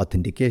 new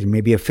authentication,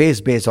 maybe a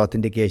face-based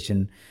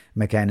authentication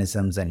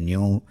mechanisms and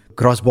new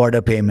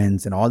cross-border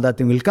payments and all that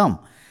thing will come.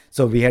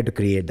 So we had to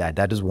create that.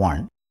 That is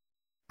one.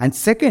 And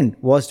second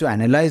was to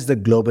analyze the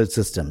global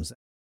systems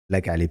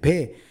like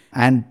Alipay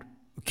and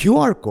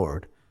QR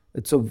code.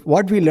 So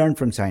what we learned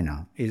from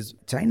China is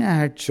China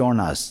had shown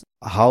us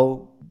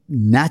how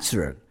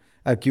natural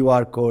a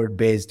QR code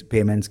based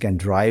payments can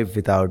drive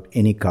without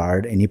any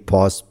card, any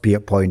POS,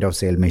 point of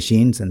sale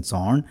machines and so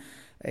on.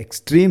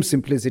 Extreme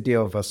simplicity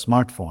of a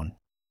smartphone.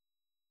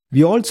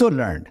 We also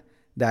learned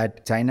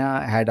that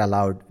China had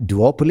allowed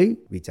duopoly,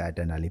 WeChat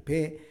and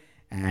Alipay,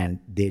 and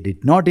they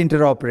did not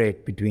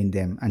interoperate between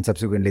them, and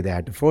subsequently they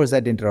had to force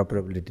that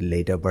interoperability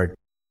later, but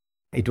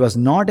it was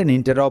not an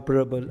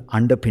interoperable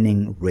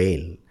underpinning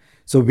rail.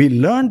 So we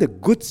learned the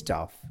good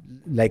stuff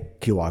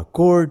like QR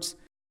codes,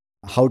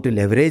 how to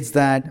leverage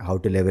that, how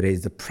to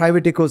leverage the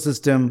private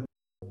ecosystem,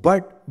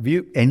 but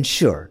we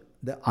ensured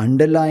the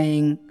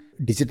underlying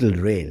digital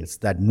rails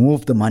that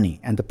move the money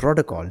and the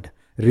protocol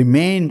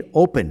remained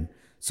open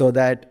so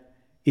that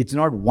it's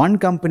not one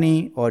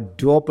company or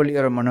duopoly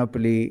or a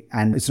monopoly,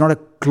 and it's not a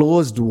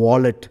closed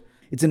wallet.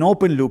 It's an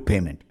open loop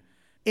payment.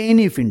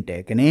 Any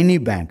fintech and any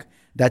bank.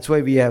 That's why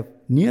we have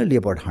nearly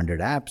about 100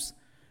 apps,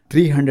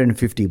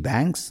 350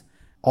 banks,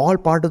 all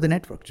part of the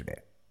network today.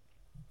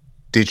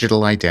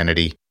 Digital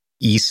identity,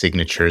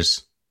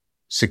 e-signatures,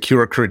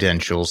 secure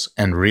credentials,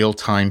 and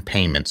real-time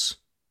payments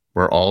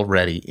were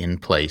already in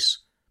place.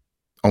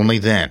 Only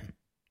then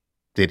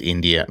did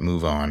India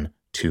move on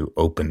to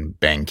open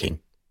banking.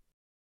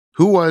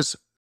 Who was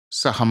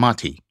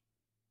Sahamati,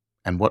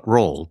 and what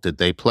role did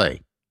they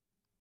play?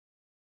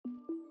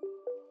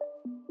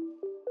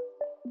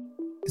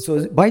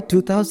 So by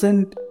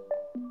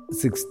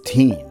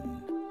 2016,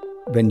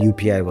 when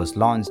UPI was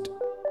launched,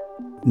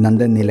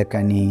 Nandan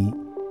Nilekani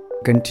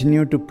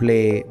continued to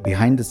play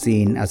behind the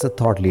scene as a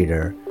thought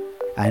leader,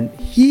 and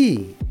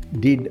he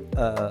did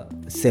a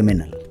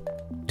seminal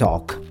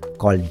talk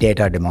called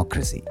Data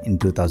Democracy in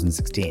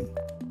 2016.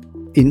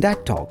 In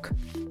that talk,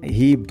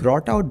 he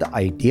brought out the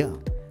idea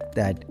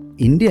that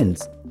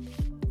Indians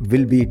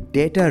will be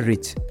data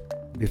rich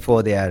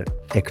before they are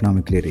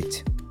economically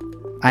rich.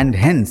 And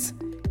hence,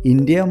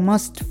 India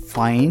must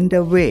find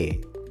a way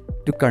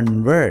to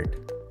convert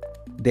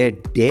their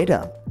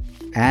data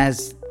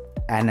as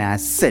an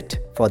asset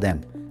for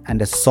them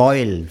and a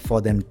soil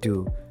for them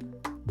to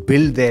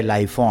build their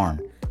life on,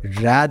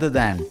 rather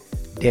than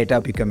data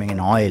becoming an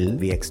oil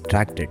we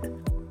extracted.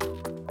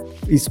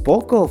 He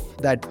spoke of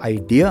that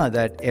idea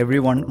that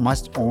everyone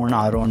must own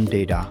our own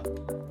data.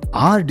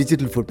 Our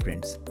digital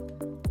footprints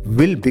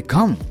will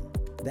become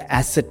the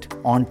asset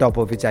on top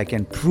of which I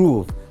can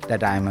prove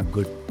that I am a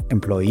good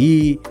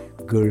employee,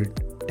 good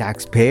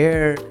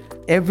taxpayer.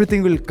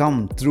 Everything will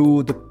come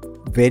through the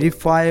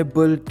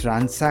verifiable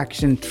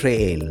transaction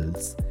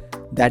trails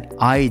that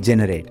I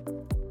generate.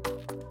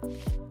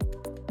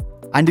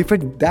 And if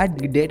that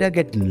data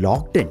gets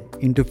locked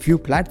into few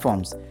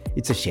platforms,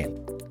 it's a shame.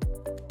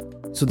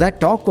 So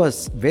that talk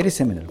was very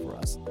seminal for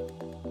us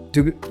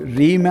to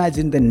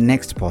reimagine the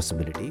next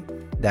possibility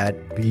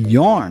that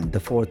beyond the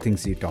four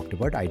things you talked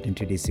about,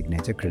 identity,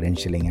 signature,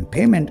 credentialing, and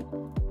payment,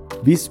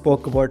 we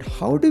spoke about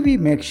how do we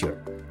make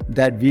sure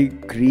that we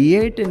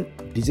create a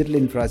digital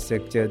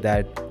infrastructure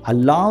that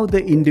allow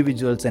the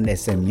individuals and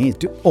SMEs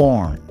to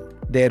own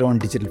their own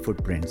digital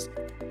footprints.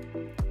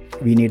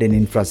 We need an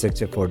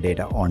infrastructure for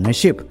data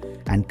ownership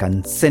and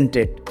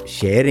consented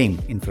sharing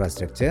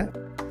infrastructure.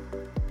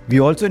 We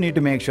also need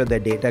to make sure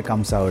that data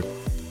comes out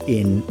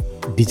in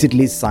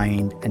digitally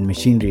signed and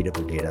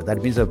machine-readable data.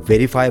 That means a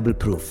verifiable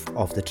proof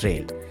of the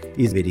trail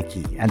is very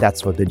key. And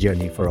that's what the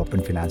journey for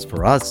open finance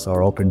for us,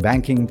 or open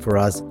banking for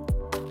us.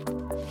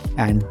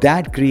 And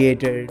that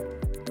created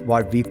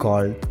what we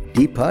call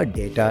deeper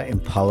data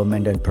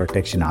empowerment and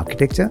protection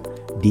architecture,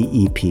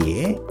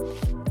 DEPA.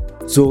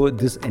 So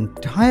this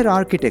entire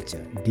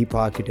architecture, deep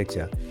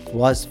architecture,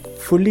 was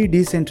fully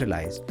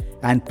decentralized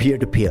and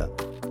peer-to-peer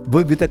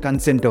with the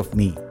consent of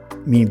me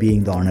me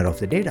being the owner of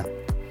the data.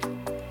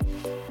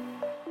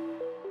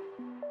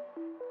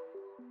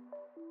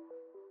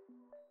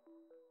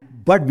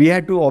 But we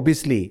had to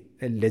obviously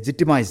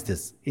legitimize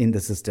this in the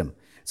system.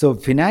 So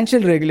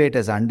financial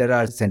regulators under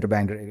our central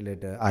bank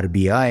regulator,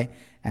 RBI,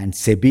 and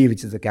SEBI,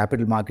 which is the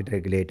capital market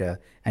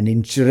regulator, and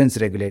insurance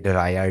regulator,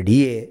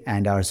 IRDA,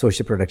 and our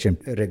social protection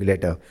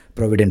regulator,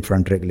 Provident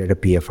Fund regulator,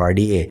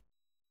 PFRDA.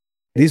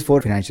 These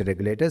four financial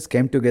regulators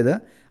came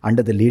together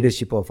under the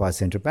leadership of our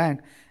central bank,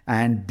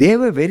 and they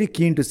were very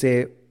keen to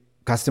say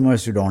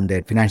customers should own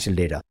their financial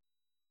data,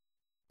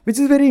 which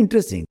is very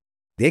interesting.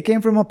 They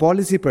came from a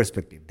policy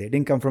perspective. They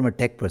didn't come from a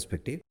tech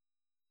perspective.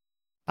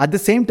 At the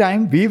same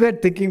time, we were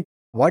thinking,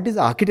 what is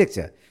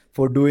architecture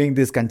for doing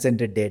this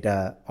consented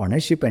data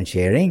ownership and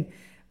sharing,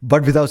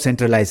 but without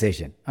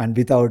centralization and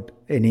without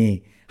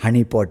any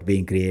honeypot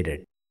being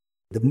created?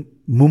 The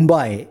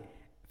Mumbai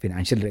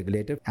financial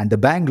regulator and the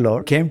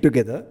Bangalore came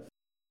together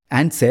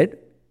and said,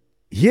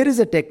 here is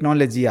a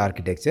technology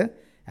architecture,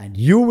 and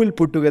you will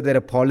put together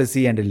a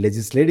policy and a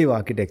legislative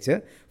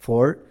architecture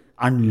for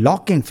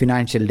unlocking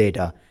financial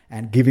data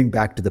and giving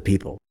back to the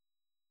people.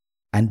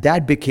 And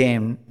that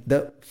became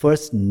the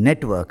first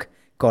network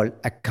called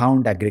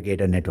Account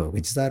Aggregator Network,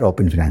 which is our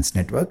Open Finance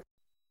Network,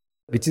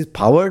 which is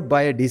powered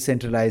by a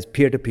decentralized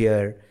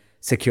peer-to-peer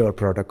secure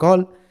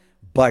protocol,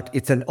 but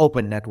it's an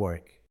open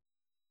network.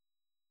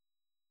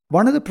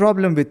 One of the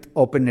problems with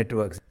open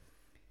networks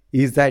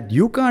is that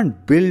you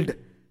can't build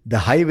the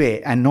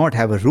highway and not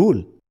have a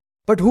rule.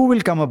 But who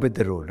will come up with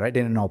the rule, right,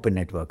 in an open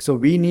network? So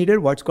we needed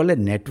what's called a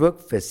network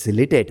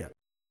facilitator.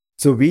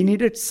 So we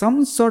needed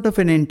some sort of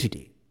an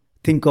entity.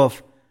 Think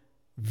of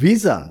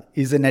Visa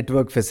is a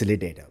network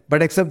facilitator,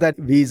 but except that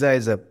Visa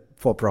is a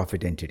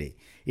for-profit entity.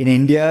 In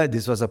India,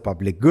 this was a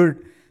public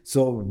good.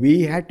 So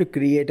we had to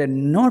create a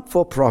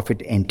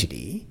not-for-profit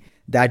entity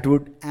that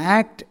would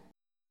act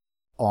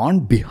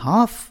on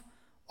behalf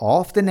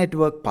of the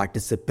network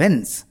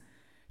participants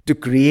to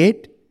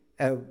create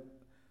a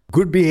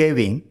good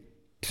behaving,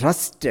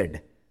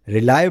 trusted,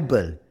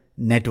 reliable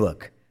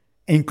network,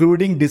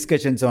 including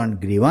discussions on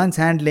grievance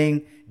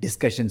handling,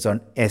 discussions on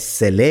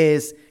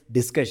SLAs,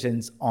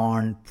 discussions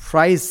on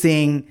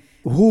pricing,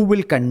 who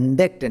will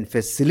conduct and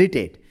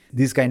facilitate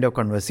these kind of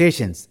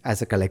conversations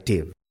as a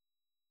collective.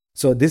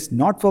 So this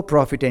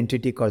not-for-profit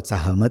entity called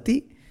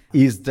Sahamati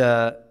is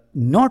the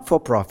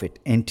not-for-profit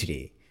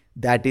entity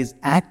that is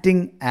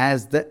acting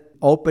as the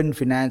Open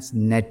Finance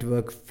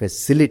Network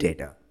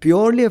facilitator,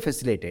 purely a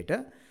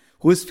facilitator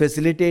who is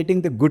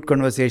facilitating the good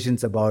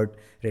conversations about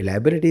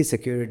reliability,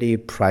 security,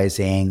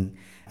 pricing,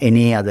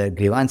 any other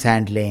grievance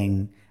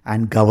handling,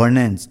 and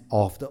governance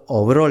of the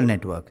overall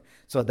network,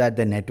 so that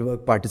the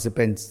network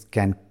participants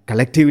can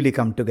collectively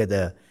come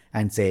together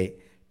and say,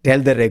 tell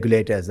the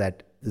regulators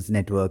that this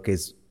network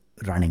is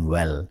running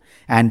well.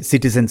 And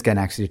citizens can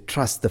actually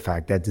trust the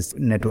fact that this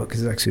network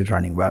is actually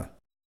running well.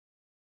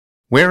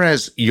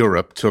 Whereas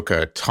Europe took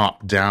a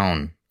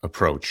top-down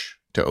approach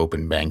to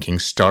open banking,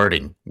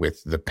 starting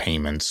with the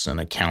payments and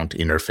account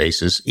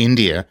interfaces,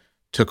 India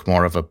took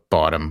more of a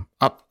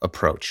bottom-up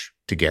approach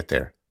to get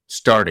there,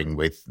 starting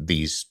with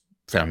these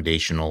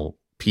foundational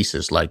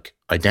pieces like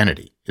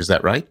identity. Is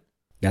that right?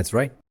 That's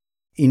right.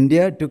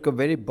 India took a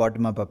very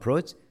bottom-up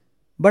approach,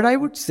 but I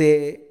would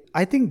say,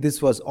 I think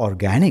this was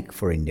organic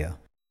for India.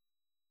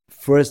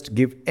 First,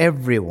 give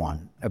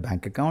everyone a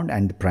bank account,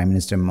 and Prime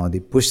Minister Modi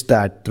pushed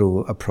that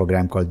through a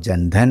program called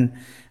Jan Dhan,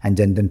 and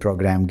Jan Dhan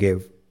program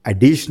gave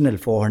additional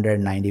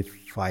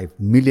 495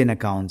 million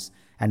accounts,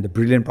 and the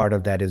brilliant part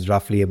of that is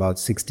roughly about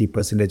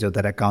 60% of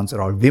that accounts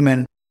are all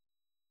women.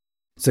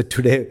 So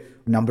today,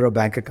 number of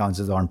bank accounts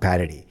is on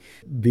parity.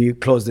 We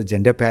closed the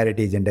gender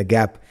parity, gender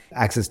gap,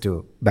 access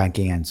to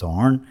banking and so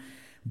on.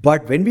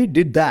 But when we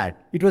did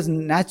that, it was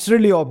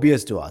naturally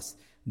obvious to us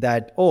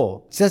that,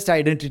 just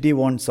identity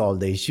won't solve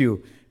the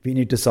issue. We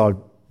need to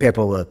solve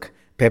paperwork.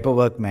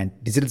 Paperwork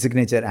meant digital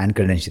signature and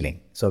credentialing.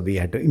 So we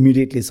had to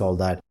immediately solve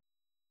that.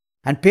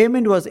 And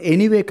payment was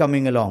anyway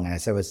coming along.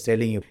 As I was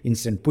telling you,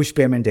 instant push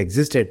payment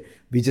existed.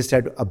 We just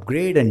had to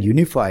upgrade and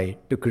unify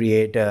to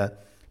create a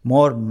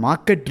more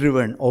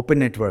market-driven open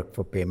network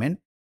for payment.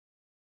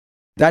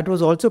 That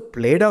was also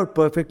played out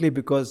perfectly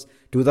because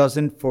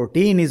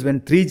 2014 is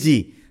when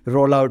 3G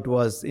rollout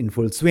was in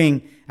full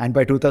swing. And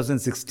by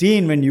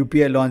 2016, when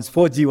UPI launched,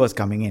 4G was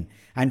coming in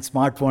and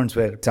smartphones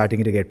were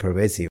starting to get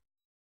pervasive.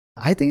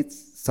 I think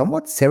it's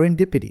somewhat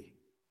serendipity.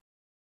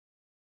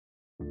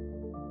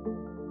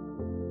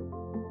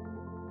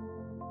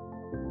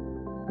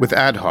 With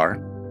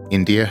Aadhaar,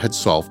 India had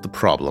solved the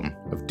problem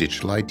of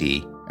digital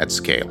ID at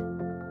scale.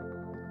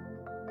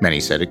 Many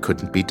said it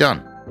couldn't be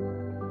done,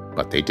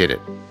 but they did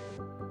it.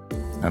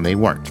 And they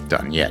weren't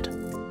done yet.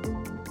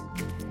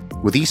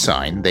 With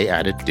eSign, they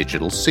added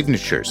digital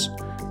signatures.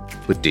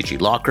 With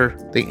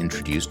DigiLocker, they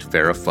introduced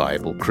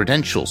verifiable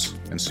credentials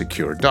and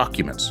secure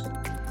documents.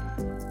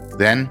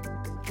 Then,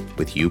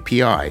 with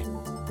UPI,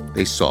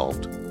 they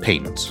solved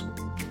payments.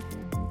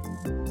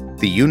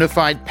 The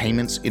Unified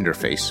Payments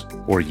Interface,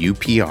 or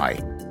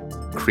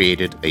UPI,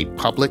 created a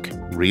public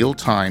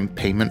real-time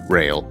payment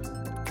rail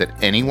that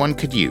anyone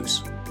could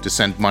use to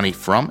send money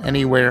from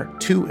anywhere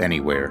to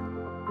anywhere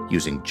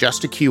using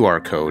just a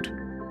QR code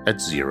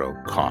at zero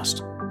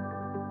cost.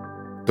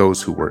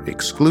 Those who were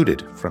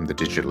excluded from the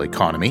digital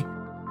economy,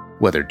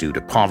 whether due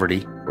to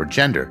poverty or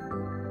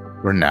gender,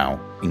 were now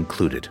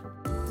included.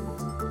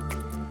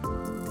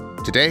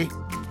 Today,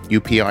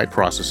 UPI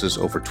processes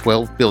over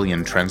 12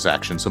 billion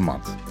transactions a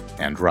month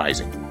and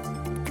rising.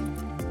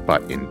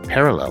 But in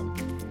parallel,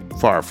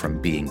 far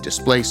from being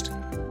displaced,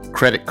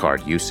 credit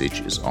card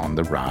usage is on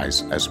the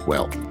rise as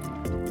well.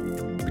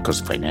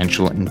 Because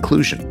financial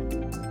inclusion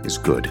is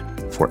good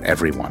for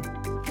everyone.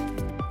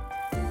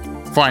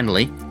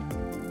 Finally,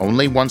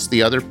 only once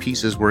the other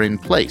pieces were in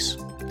place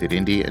did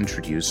India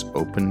introduce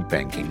open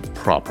banking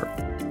proper.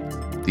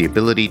 The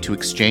ability to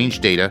exchange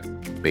data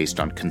based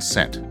on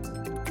consent,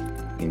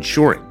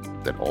 ensuring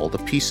that all the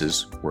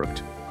pieces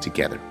worked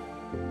together.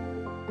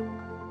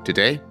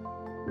 Today,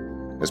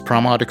 as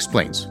Pramod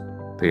explains,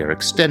 they are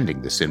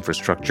extending this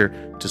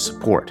infrastructure to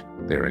support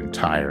their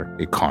entire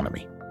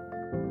economy.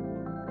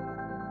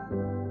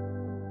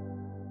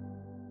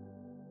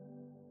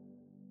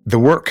 The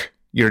work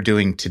you're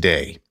doing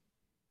today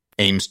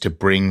aims to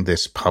bring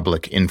this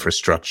public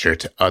infrastructure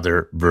to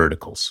other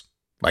verticals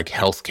like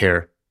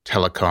healthcare,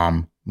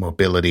 telecom,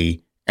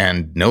 mobility,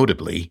 and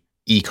notably,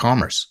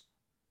 e-commerce.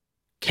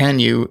 Can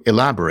you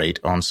elaborate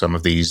on some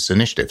of these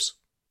initiatives?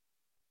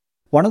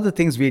 One of the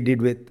things we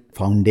did with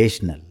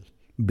foundational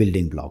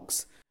building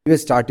blocks, we are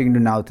starting to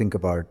now think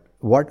about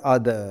what are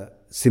the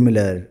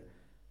similar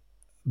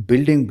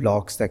building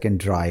blocks that can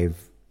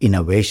drive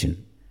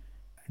innovation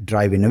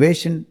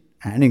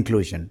and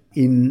inclusion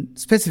in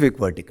specific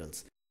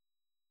verticals.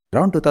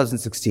 Around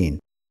 2016,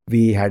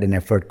 we had an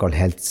effort called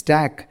Health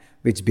Stack,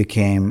 which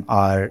became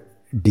our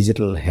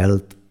digital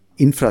health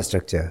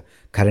infrastructure.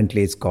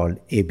 Currently, it's called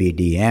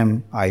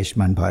ABDM,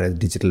 Ayushman Bharat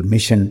Digital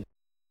Mission.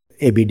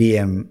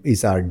 ABDM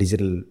is our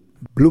digital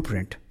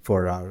blueprint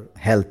for our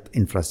health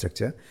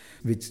infrastructure,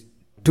 which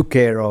took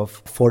care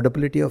of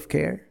affordability of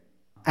care,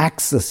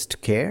 access to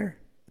care,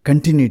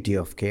 continuity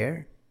of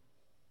care,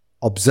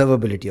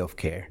 observability of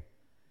care.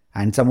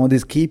 And some of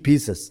these key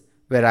pieces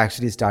were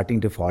actually starting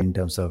to fall in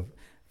terms of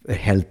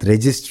health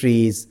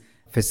registries,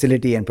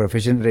 facility and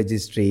professional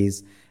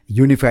registries,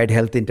 unified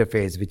health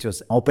interface, which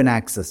was open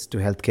access to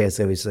healthcare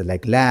services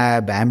like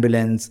lab,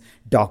 ambulance,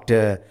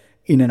 doctor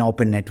in an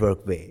open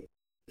network way.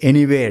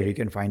 Anywhere you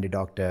can find a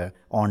doctor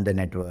on the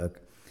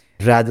network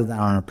rather than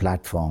on a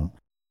platform.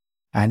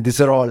 And these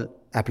are all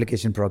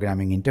application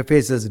programming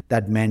interfaces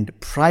that meant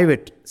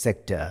private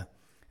sector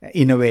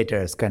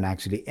innovators can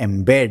actually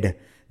embed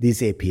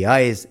these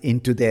APIs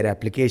into their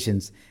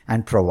applications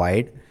and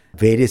provide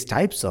various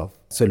types of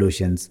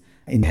solutions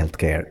in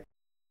healthcare.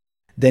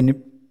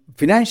 Then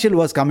financial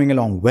was coming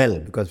along well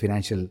because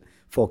financial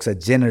folks are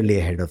generally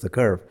ahead of the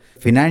curve.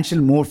 Financial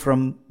moved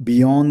from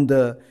beyond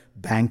the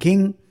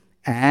banking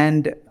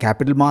and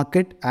capital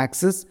market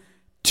access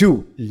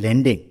to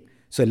lending.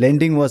 So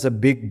lending was a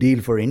big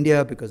deal for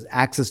India because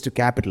access to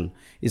capital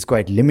is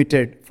quite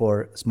limited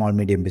for small,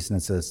 medium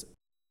businesses.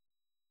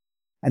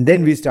 And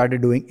then we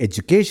started doing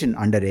education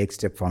under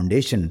XStep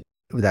Foundation.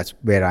 That's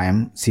where I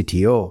am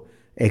CTO.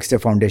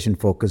 XStep Foundation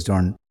focused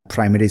on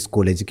primary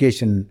school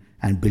education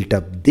and built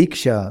up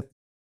Diksha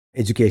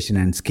education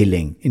and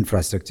skilling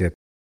infrastructure.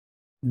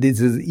 This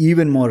is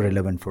even more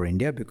relevant for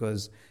India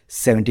because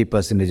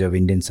 70% of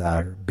Indians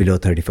are below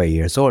 35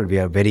 years old. We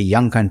are a very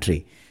young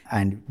country.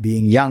 And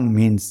being young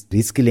means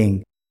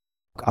reskilling,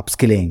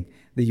 upskilling.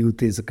 The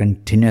youth is a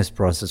continuous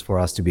process for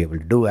us to be able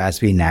to do. As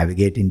we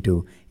navigate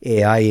into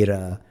AI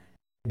era,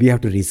 we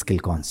have to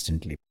reskill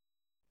constantly.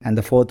 And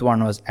the fourth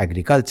one was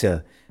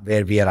agriculture,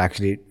 where we are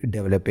actually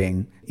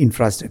developing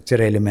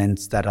infrastructure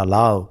elements that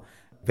allow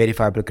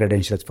verifiable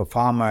credentials for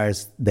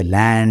farmers, the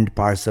land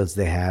parcels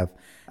they have,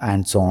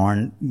 and so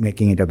on,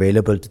 making it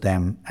available to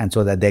them, and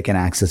so that they can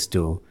access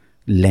to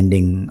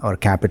lending or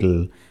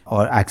capital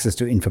or access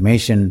to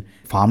information,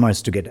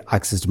 farmers to get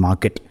access to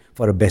market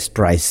for a best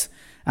price,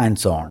 and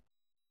so on.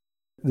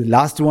 The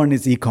last one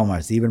is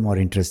e-commerce, even more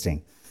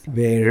interesting,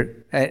 where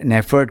an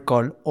effort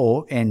called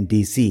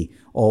ONDC,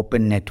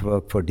 Open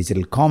Network for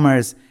Digital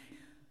Commerce.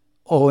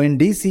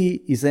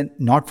 ONDC is a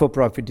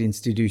not-for-profit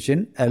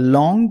institution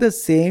along the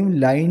same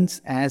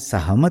lines as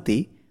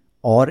Sahamati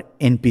or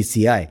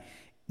NPCI.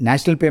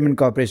 National Payment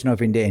Corporation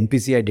of India,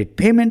 NPCI, did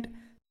payment,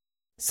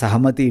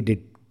 Sahamati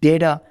did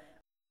data,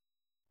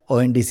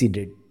 ONDC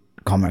did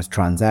commerce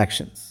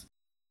transactions.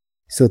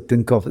 So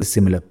think of a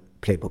similar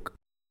playbook.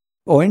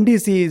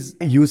 ONDC is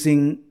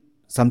using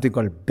something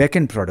called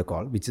Beacon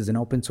Protocol, which is an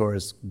open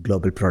source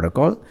global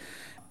protocol,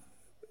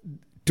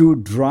 to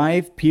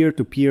drive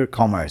peer-to-peer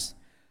commerce.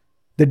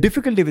 The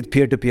difficulty with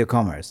peer-to-peer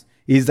commerce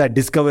is that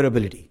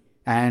discoverability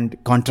and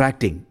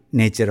contracting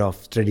nature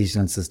of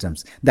traditional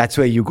systems. That's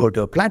why you go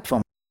to a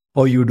platform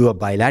or you do a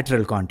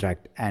bilateral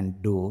contract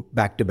and do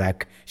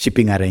back-to-back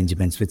shipping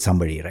arrangements with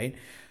somebody, right?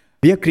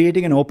 We are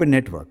creating an open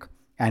network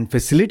and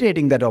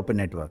facilitating that open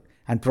network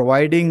and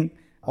providing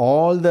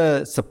all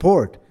the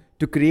support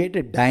to create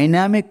a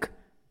dynamic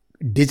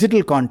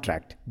digital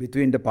contract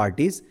between the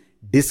parties,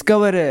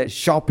 discover a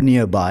shop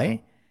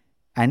nearby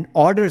and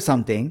order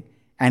something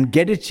and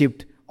get it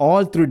shipped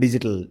all through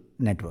digital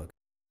network.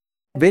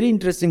 Very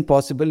interesting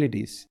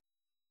possibilities.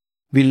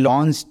 We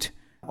launched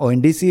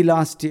ONDC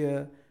last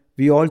year.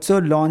 We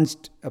also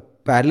launched a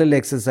parallel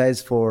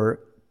exercise for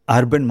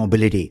urban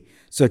mobility.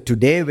 So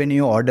today when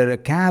you order a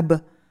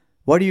cab,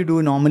 what do you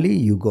do normally?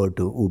 You go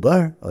to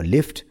Uber or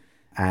Lyft,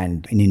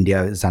 and in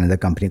India is another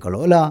company called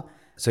Ola.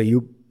 So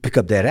you pick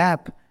up their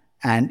app,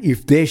 and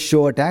if they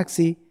show a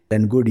taxi,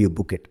 then good, you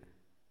book it.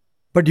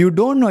 But you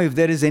don't know if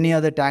there is any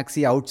other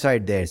taxi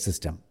outside their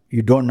system.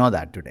 You don't know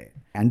that today.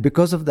 And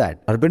because of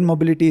that, urban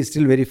mobility is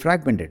still very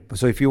fragmented.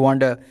 So if you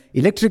want an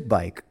electric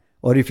bike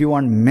or if you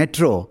want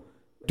metro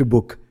to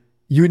book,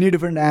 you need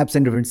different apps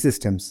and different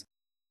systems.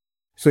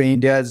 So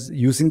India is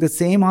using the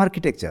same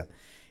architecture.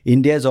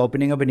 India is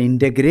opening up an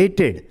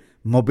integrated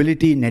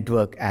mobility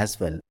network as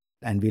well.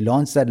 And we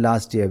launched that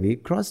last year. We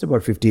crossed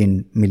about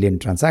 15 million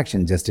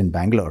transactions just in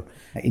Bangalore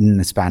in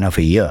a span of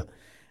a year.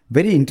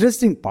 Very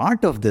interesting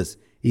part of this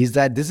is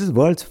that this is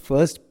world's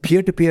first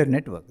peer-to-peer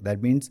network.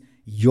 That means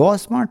your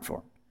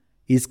smartphone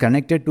is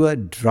connected to a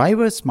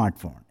driver's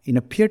smartphone in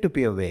a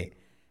peer-to-peer way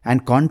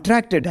and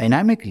contracted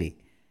dynamically,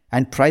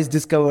 and price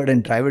discovered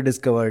and driver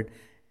discovered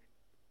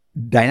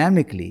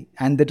dynamically,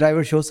 and the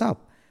driver shows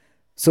up.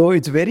 So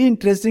it's very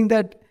interesting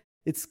that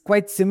it's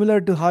quite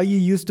similar to how you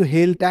used to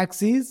hail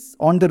taxis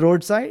on the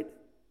roadside,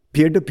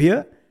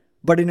 peer-to-peer,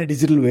 but in a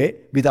digital way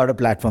without a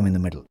platform in the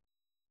middle.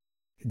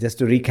 Just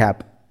to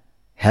recap,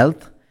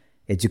 health,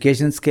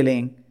 education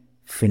skilling,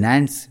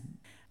 finance,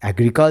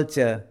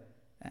 agriculture,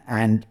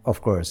 and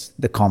of course,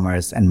 the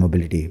commerce and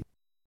mobility.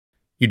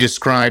 You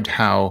described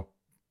how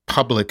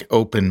public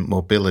open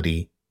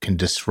mobility can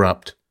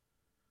disrupt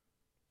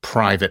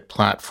private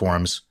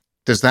platforms.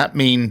 Does that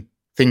mean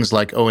things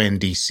like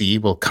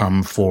ONDC will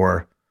come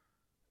for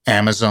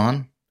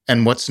Amazon?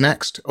 And what's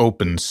next?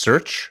 Open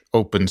search?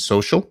 Open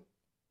social?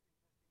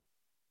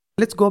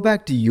 Let's go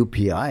back to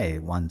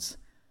UPI once.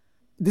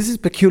 This is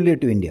peculiar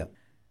to India.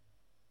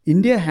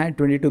 India had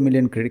 22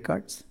 million credit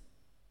cards.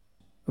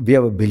 We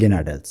have 1 billion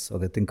adults.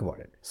 Okay, think about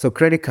it. So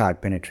credit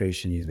card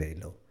penetration is very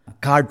low.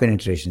 Card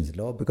penetration is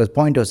low because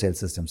point of sale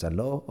systems are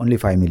low. Only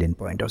 5 million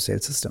point of sale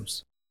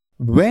systems.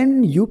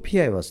 When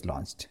UPI was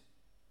launched,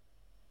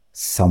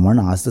 someone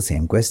asked the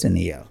same question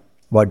here,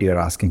 what you're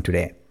asking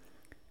today.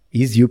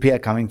 Is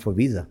UPI coming for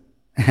Visa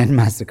and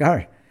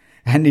MasterCard?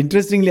 And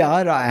interestingly,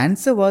 our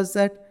answer was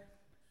that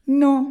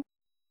no,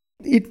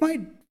 it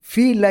might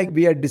feel like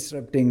we are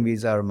disrupting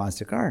Visa or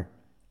MasterCard.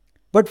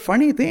 But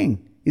funny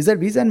thing is that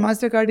Visa and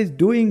MasterCard is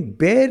doing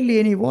barely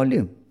any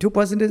volume,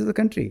 2% of the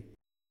country.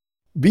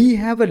 We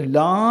have a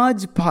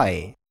large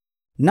pie.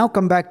 Now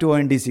come back to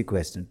ONDC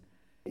question.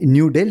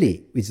 New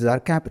Delhi, which is our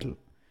capital,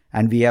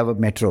 and we have a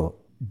metro.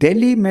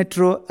 Delhi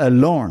Metro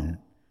alone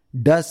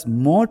does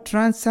more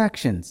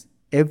transactions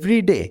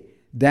every day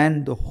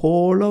than the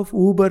whole of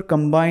Uber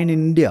combined in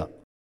India.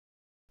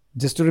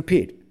 Just to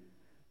repeat,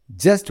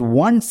 just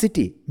one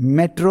city,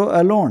 Metro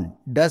alone,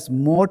 does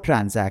more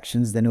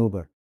transactions than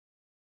Uber.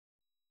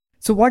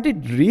 So what it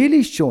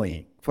really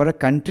showing for a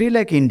country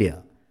like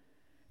India,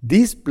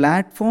 these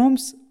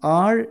platforms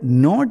are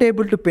not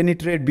able to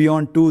penetrate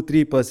beyond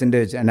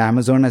 2-3%, and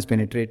Amazon has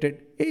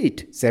penetrated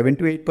 7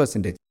 to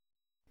 8%.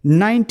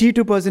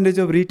 92%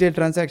 of retail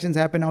transactions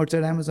happen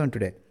outside Amazon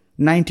today.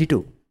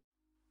 92.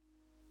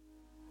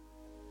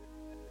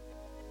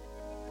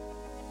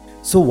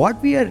 So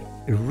what we are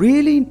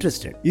really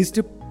interested is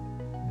to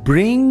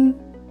bring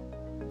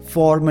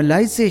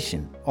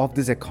formalization of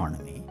this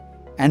economy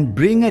and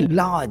bring a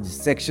large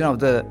section of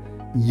the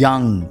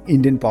young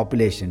Indian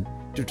population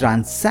to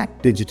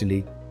transact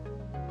digitally,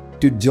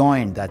 to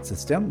join that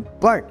system.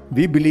 But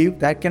we believe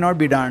that cannot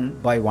be done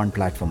by one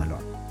platform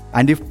alone.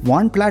 And if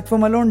one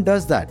platform alone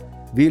does that,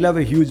 we'll have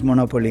a huge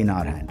monopoly in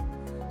our hand.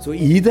 So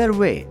either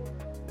way,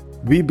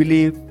 we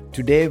believe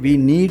today we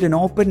need an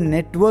open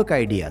network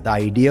idea, the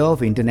idea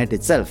of internet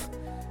itself,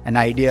 an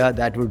idea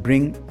that would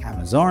bring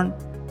Amazon,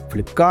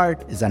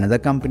 Flipkart is another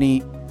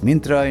company,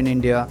 Myntra in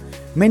India,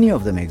 many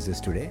of them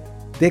exist today.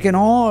 They can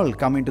all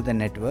come into the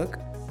network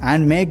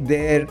and make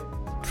their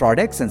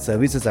products and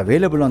services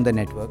available on the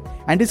network,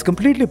 and it's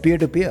completely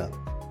peer-to-peer.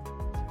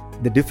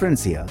 The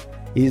difference here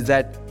is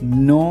that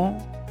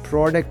no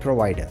product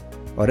provider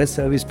or a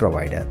service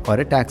provider or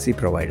a taxi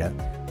provider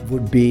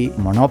would be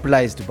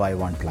monopolized by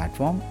one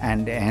platform,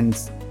 and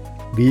hence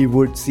we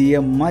would see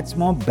a much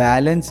more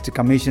balanced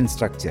commission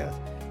structure.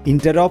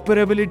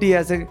 Interoperability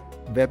as a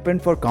weapon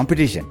for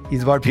competition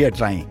is what we are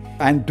trying,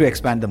 and to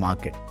expand the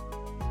market.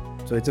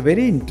 So it's a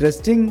very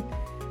interesting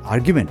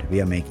argument we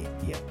are making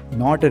here.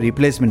 Not a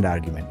replacement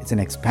argument, it's an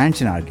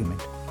expansion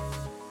argument.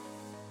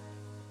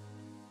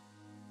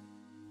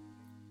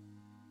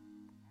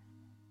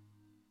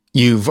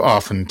 You've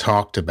often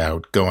talked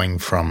about going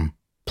from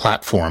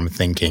platform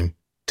thinking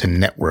to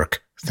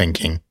network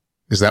thinking.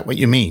 Is that what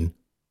you mean?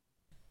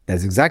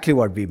 That's exactly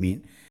what we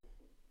mean.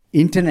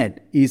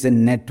 Internet is a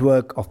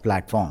network of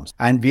platforms,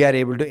 and we are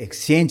able to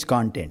exchange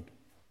content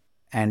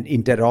and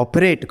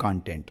interoperate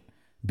content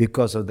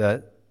because of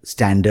the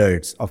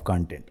standards of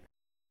content,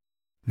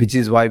 which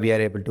is why we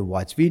are able to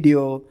watch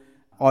video,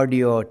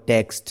 audio,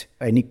 text,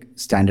 any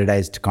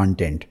standardized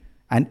content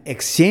and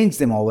exchange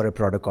them over a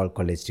protocol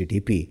called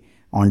HTTP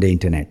on the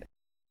internet.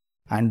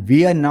 And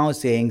we are now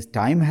saying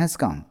time has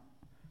come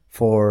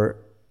for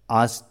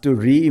us to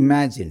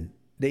reimagine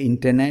the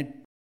internet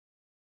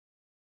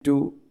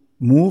to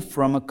move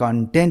from a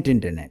content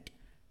internet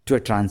to a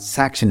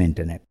transaction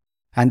internet.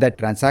 And that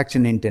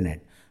transaction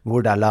internet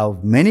would allow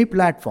many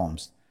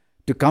platforms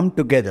to come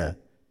together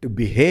to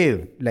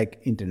behave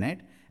like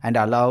internet and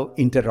allow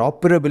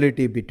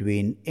interoperability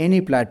between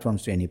any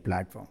platforms to any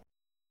platform.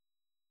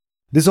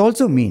 This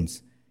also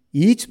means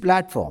each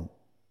platform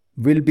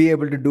will be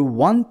able to do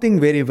one thing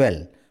very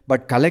well,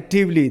 but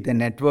collectively the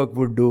network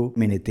would do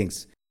many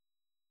things.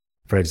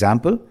 For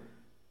example,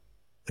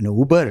 an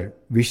Uber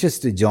wishes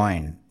to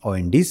join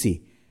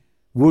ONDC,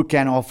 who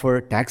can offer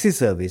taxi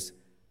service,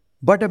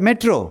 but a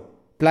metro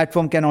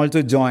platform can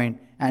also join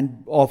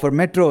and offer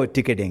metro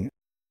ticketing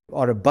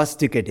or a bus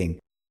ticketing,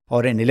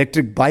 or an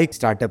electric bike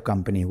startup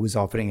company who's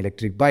offering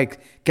electric bikes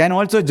can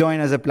also join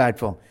as a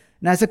platform.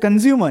 Now, as a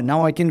consumer,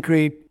 now I can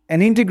create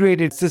an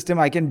integrated system.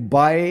 I can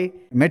buy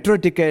metro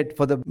ticket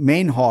for the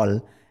main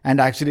hall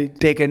and actually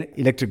take an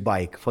electric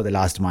bike for the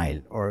last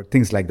mile or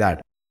things like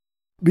that,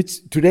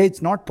 which today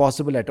it's not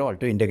possible at all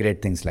to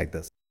integrate things like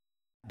this.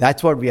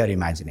 That's what we are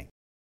imagining.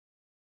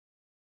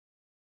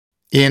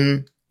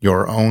 In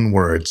your own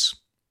words,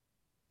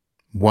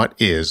 what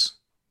is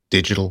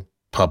digital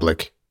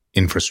public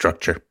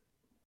infrastructure?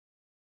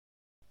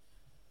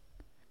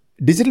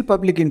 Digital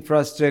public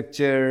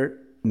infrastructure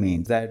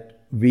means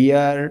that we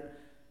are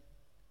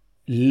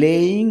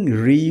laying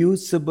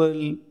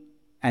reusable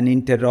and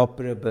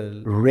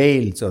interoperable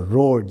rails or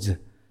roads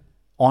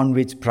on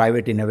which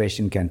private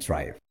innovation can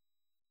thrive.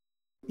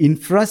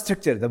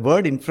 Infrastructure, the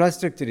word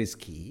infrastructure is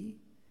key.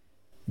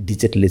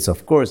 Digital is,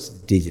 of course,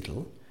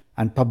 digital.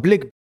 And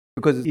public,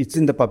 because it's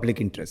in the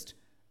public interest.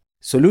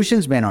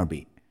 Solutions may not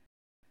be.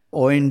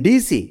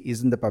 ONDC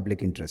is in the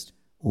public interest.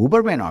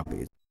 Uber may not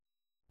be.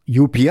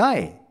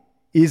 UPI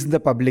is in the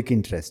public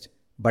interest.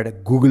 But a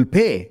Google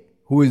Pay,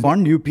 who is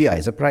on UPI,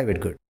 is a private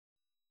good.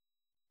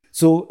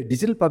 So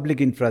digital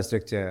public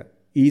infrastructure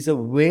is a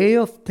way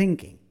of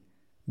thinking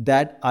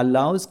that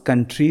allows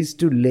countries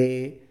to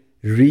lay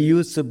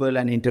reusable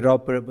and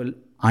interoperable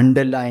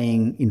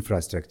underlying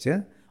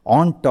infrastructure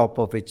on top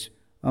of which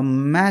a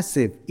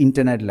massive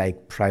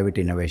internet-like private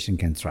innovation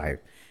can thrive.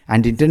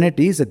 And internet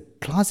is a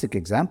classic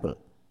example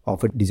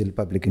of a digital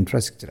public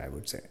infrastructure, I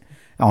would say.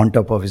 On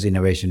top of its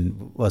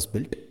innovation was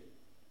built.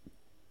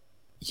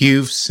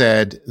 You've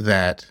said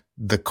that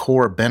the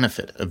core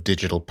benefit of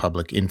digital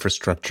public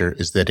infrastructure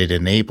is that it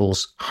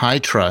enables high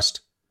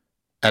trust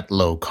at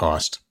low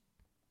cost.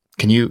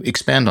 Can you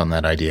expand on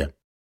that idea?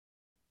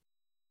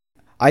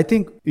 I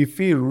think if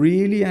we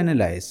really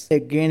analyze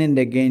again and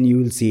again, you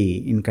will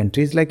see in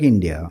countries like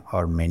India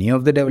or many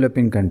of the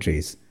developing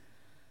countries,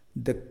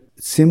 the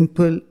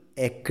simple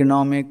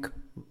economic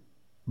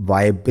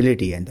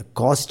viability and the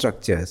cost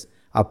structures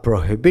are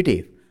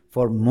prohibitive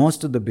for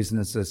most of the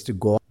businesses to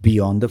go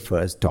beyond the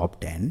first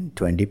top 10,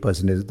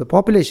 20% of the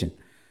population.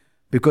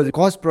 Because it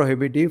cost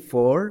prohibitive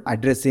for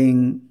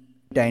addressing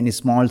tiny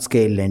small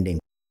scale lending.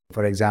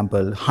 For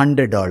example,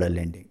 $100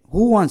 lending.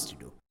 Who wants to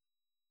do?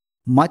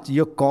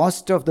 Your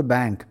cost of the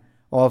bank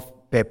of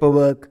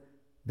paperwork,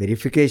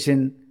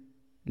 verification,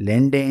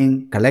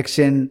 lending,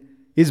 collection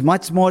is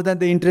much more than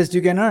the interest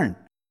you can earn.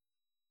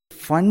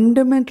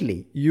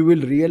 Fundamentally, you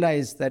will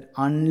realize that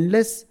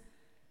unless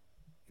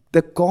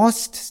the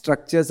cost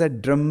structures are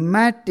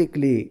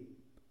dramatically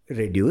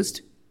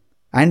reduced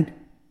and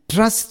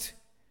trust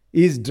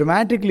is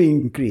dramatically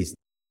increased.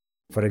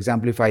 For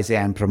example, if I say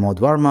I'm Pramod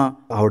Varma,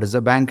 how does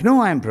the bank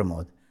know I'm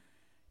Pramod?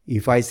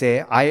 If I say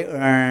I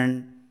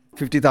earn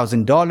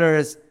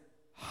 $50,000,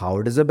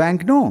 how does the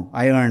bank know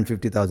I earn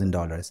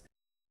 $50,000?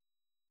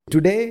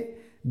 Today,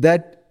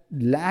 that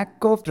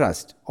lack of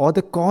trust or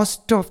the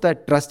cost of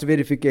that trust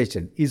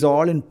verification is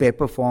all in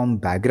paper form,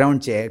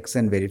 background checks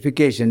and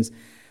verifications.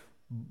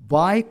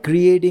 By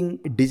creating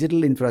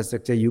digital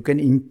infrastructure, you can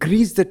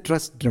increase the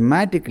trust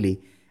dramatically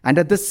and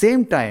at the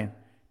same time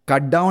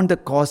cut down the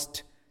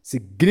cost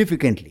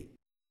significantly.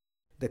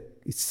 The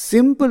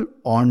simple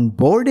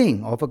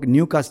onboarding of a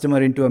new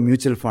customer into a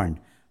mutual fund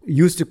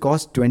used to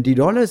cost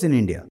 $20 in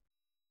India.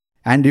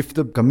 And if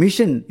the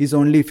commission is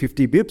only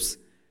 50 bips,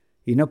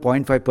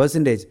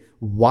 0.5%,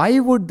 why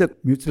would the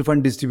mutual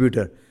fund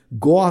distributor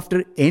go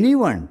after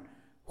anyone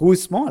who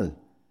is small?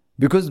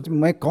 Because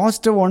my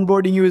cost of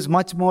onboarding you is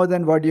much more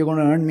than what you're going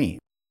to earn me.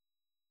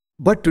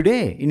 But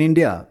today in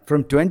India,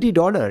 from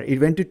 $20, it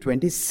went to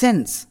 20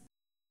 cents.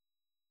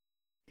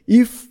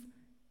 If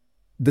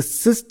the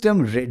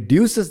system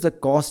reduces the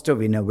cost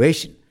of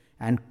innovation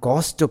and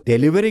cost of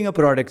delivering a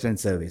product and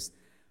service,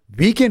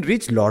 we can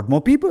reach a lot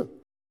more people.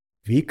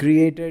 We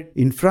created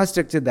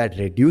infrastructure that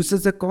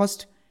reduces the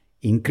cost,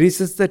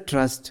 increases the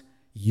trust,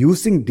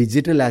 using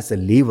digital as a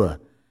lever,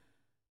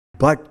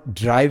 but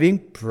driving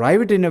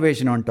private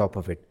innovation on top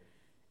of it.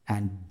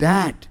 And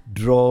that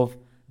drove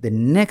the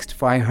next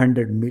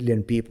 500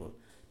 million people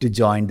to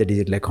join the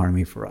digital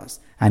economy for us.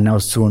 And now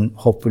soon,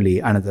 hopefully,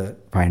 another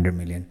 500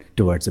 million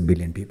towards a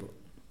billion people.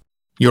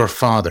 Your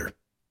father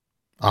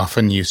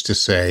often used to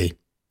say,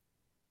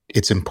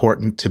 it's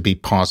important to be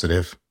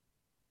positive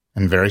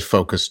and very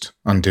focused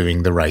on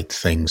doing the right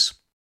things.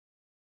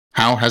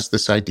 How has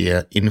this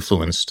idea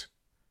influenced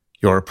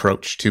your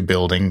approach to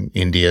building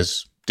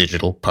India's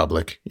digital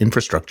public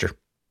infrastructure?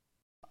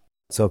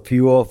 So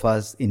few of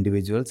us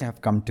individuals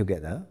have come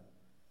together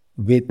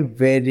with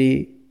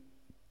very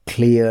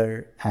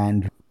clear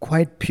and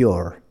quite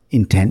pure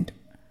intent.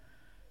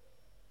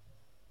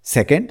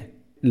 Second,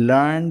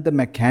 learn the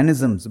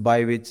mechanisms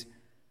by which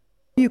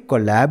you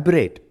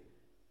collaborate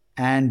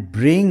and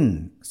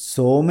bring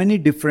so many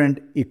different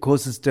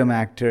ecosystem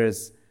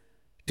actors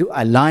to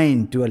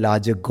align to a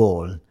larger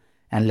goal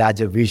and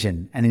larger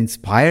vision and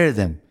inspire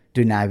them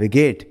to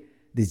navigate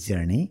this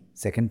journey.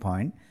 Second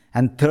point.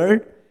 And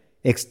third,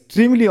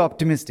 extremely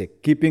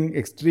optimistic, keeping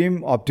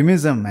extreme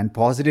optimism and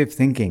positive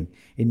thinking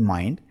in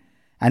mind.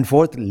 And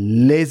fourth,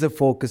 laser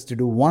focus to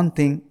do one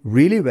thing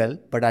really well,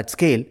 but at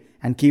scale,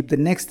 and keep the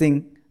next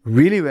thing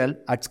really well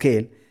at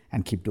scale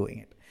and keep doing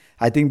it.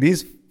 I think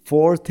these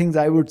four things,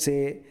 I would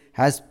say,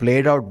 has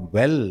played out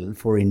well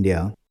for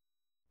India.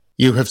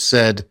 You have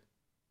said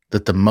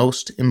that the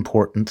most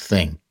important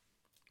thing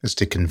is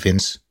to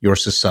convince your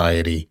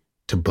society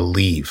to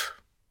believe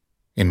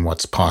in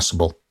what's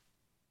possible.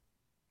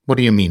 What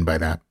do you mean by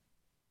that?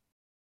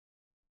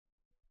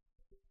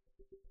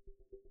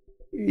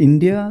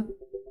 India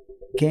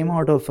came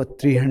out of a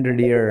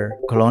 300-year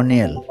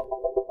colonial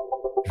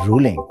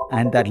ruling,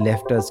 and that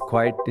left us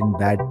quite in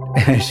bad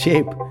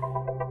shape.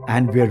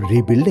 And we're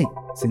rebuilding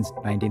since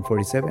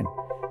 1947.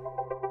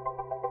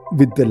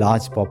 With the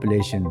large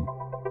population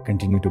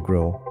continue to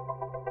grow.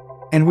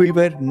 And we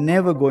were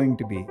never going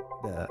to be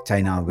the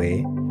China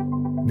way.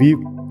 We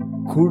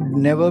could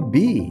never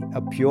be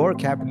a pure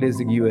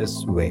capitalistic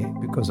US way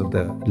because of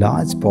the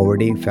large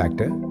poverty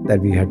factor that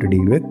we had to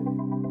deal with,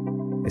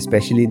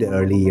 especially the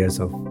early years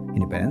of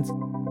independence.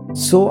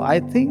 So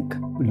I think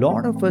a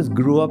lot of us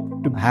grew up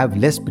to have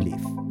less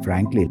belief,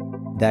 frankly,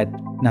 that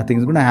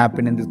nothing's going to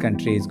happen in this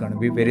country. It's going to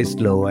be very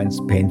slow and it's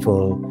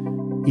painful.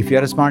 If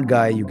you're a smart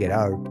guy, you get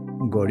out,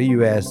 go to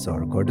US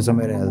or go to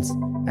somewhere else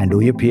and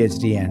do your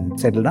PhD and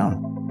settle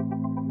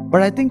down.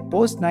 But I think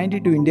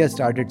post-92, India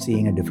started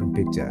seeing a different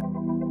picture.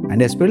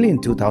 And especially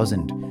in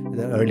 2000,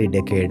 the early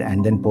decade,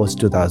 and then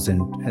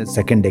post-2000,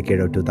 second decade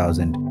of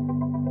 2000,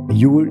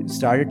 you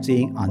started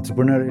seeing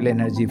entrepreneurial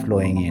energy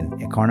flowing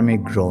in, economy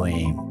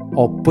growing,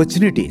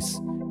 opportunities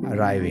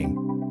arriving.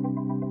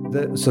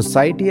 The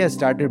society has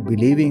started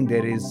believing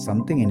there is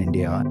something in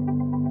India.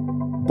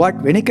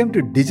 But when it comes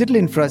to digital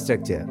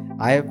infrastructure,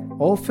 I have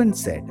often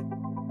said,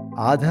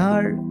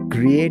 Aadhaar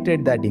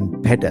created that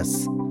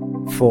impetus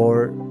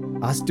for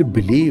us to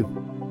believe,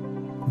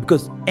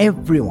 because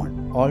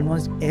everyone,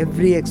 almost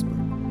every expert,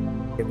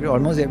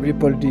 almost every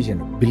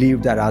politician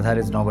believed that Aadhaar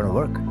is not going to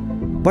work.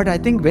 But I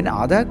think when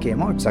Aadhaar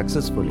came out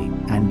successfully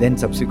and then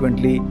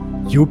subsequently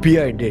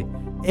UPI did,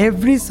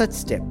 every such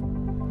step,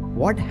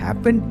 what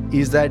happened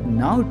is that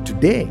now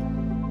today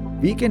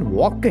we can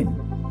walk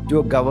in to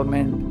a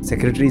government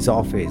secretary's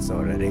office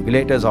or a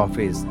regulator's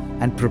office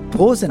and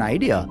propose an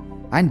idea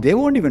and they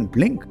won't even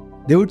blink.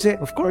 They would say,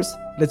 of course,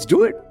 let's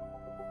do it.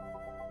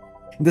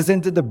 In the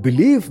sense that the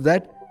belief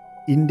that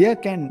India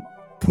can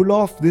pull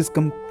off this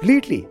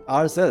completely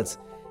ourselves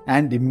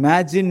and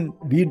imagine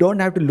we don't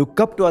have to look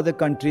up to other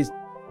countries.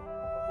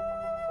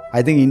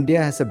 I think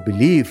India has a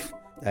belief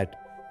that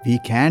we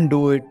can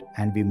do it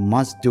and we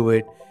must do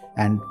it.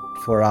 And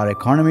for our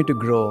economy to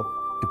grow,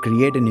 to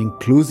create an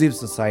inclusive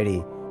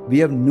society, we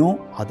have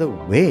no other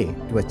way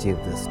to achieve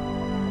this.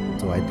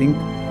 So I think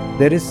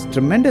there is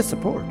tremendous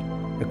support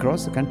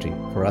across the country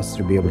for us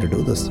to be able to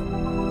do this.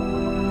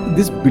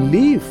 This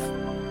belief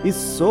is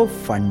so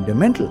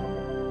fundamental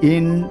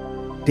in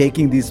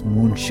taking these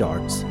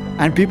moonshots.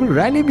 And people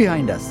rally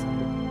behind us.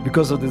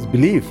 Because of this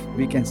belief,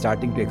 we can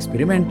starting to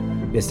experiment,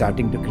 we're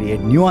starting to create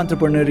new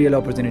entrepreneurial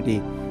opportunity,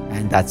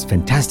 and that's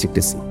fantastic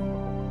to see.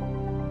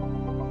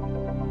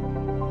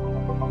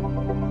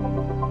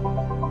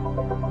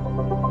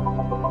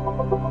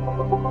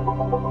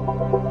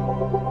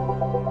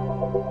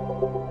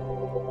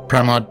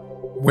 Pramod,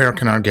 where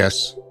can our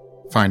guests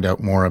find out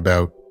more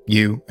about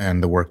you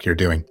and the work you're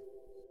doing?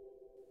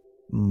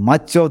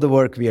 Much of the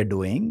work we are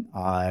doing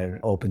are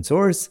open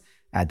source,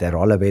 and they're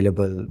all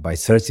available by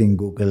searching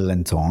Google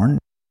and so on.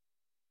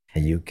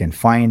 You can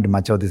find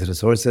much of these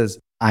resources.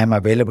 I'm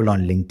available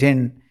on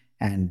LinkedIn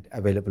and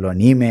available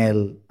on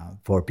email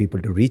for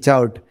people to reach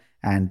out,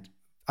 and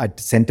at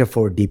Center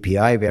for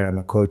DPI, where I'm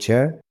a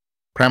co-chair.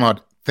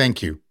 Pramod,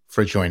 thank you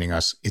for joining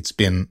us. It's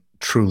been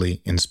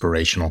truly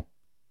inspirational.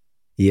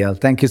 Yeah,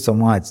 thank you so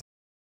much.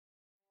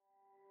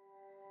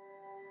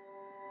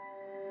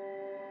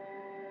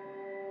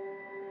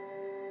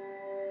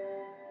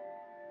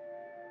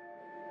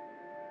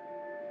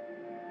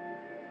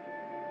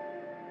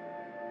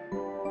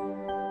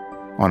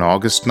 On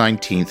August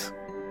 19th,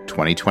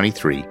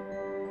 2023,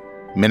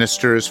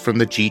 ministers from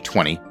the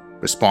G20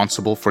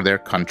 responsible for their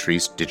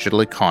country's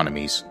digital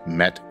economies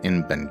met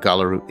in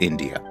Bengaluru,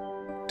 India,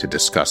 to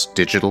discuss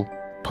digital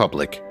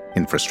public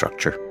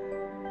infrastructure.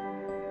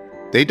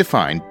 They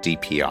defined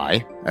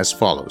DPI as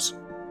follows: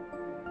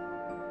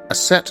 a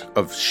set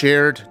of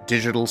shared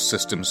digital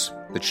systems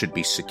that should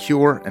be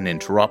secure and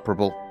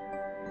interoperable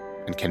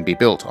and can be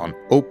built on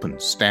open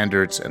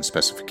standards and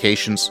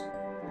specifications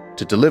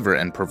to deliver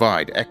and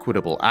provide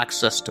equitable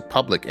access to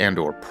public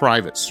and/or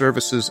private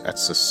services at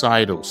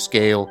societal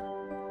scale,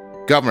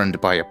 governed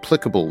by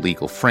applicable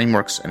legal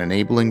frameworks and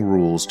enabling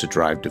rules to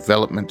drive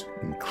development,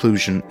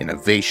 inclusion,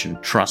 innovation,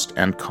 trust,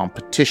 and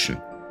competition,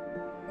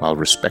 while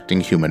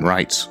respecting human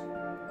rights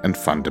and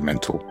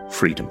fundamental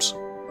freedoms.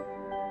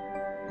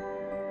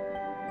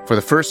 For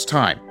the first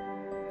time,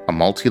 a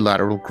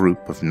multilateral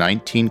group of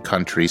 19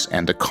 countries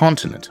and a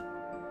continent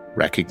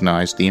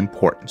recognized the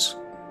importance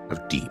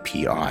of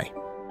DPI.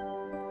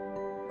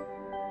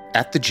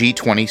 At the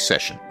G20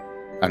 session,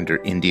 under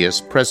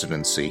India's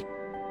presidency,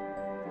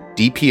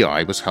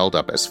 DPI was held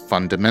up as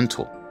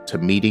fundamental to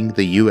meeting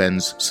the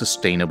UN's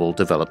Sustainable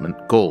Development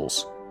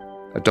Goals,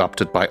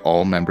 adopted by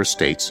all member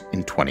states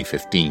in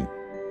 2015.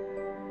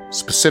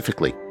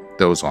 Specifically,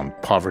 those on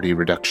poverty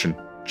reduction,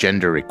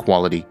 gender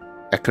equality,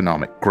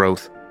 economic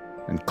growth,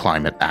 and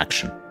climate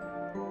action.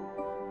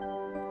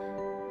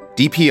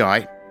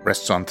 DPI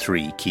rests on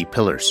three key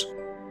pillars: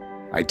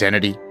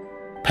 identity,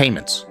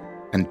 payments,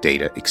 and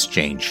data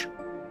exchange.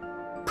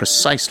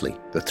 Precisely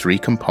the three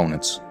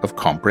components of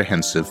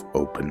comprehensive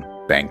open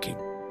banking.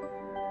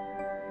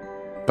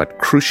 But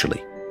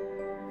crucially,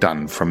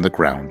 done from the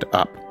ground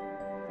up,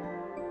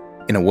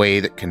 in a way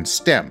that can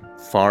stem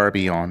far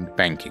beyond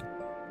banking,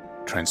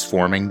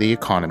 transforming the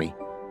economy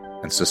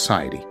and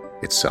society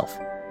itself.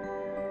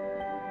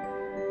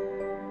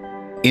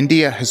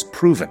 India has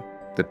proven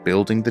that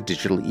building the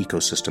digital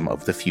ecosystem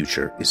of the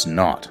future is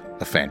not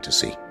a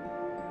fantasy.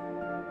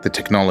 The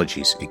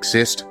technologies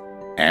exist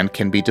and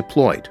can be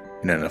deployed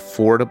in an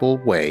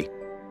affordable way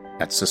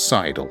at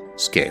societal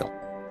scale.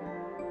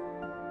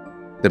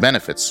 The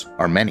benefits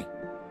are many: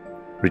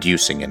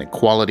 reducing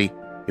inequality,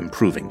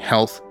 improving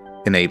health,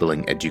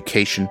 enabling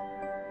education,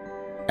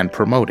 and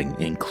promoting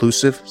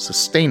inclusive,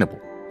 sustainable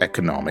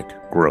economic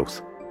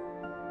growth.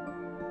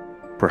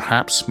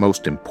 Perhaps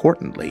most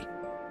importantly,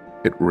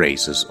 it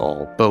raises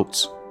all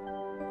boats.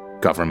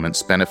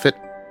 Governments benefit,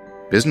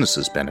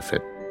 businesses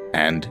benefit,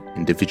 and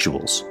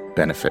individuals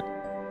benefit.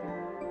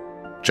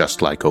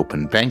 Just like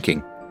open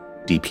banking,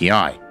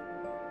 DPI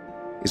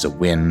is a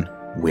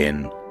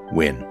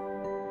win-win-win.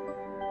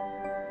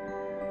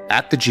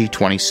 At the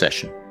G20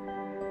 session,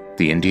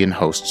 the Indian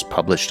hosts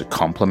published a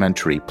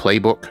complimentary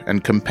playbook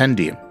and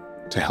compendium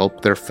to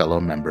help their fellow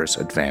members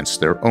advance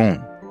their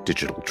own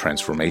digital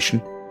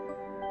transformation.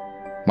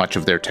 Much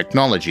of their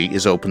technology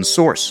is open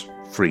source,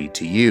 free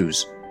to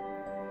use.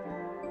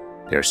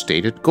 Their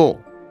stated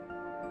goal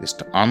is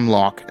to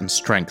unlock and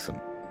strengthen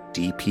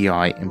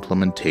DPI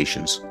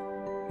implementations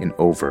in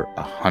over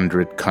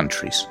 100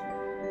 countries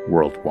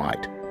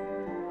worldwide.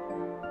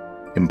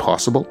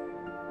 Impossible?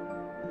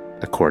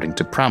 According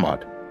to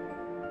Pramod,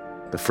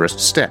 the first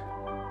step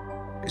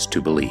is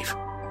to believe.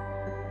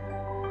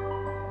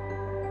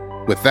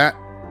 With that,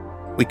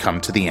 we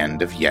come to the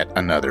end of yet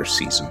another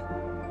season.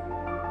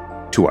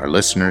 To our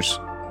listeners,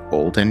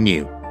 old and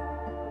new,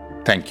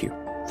 thank you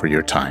for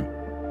your time.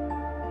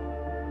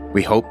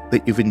 We hope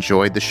that you've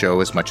enjoyed the show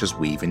as much as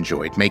we've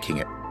enjoyed making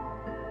it,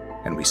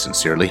 and we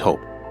sincerely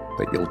hope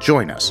that you'll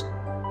join us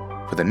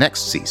for the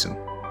next season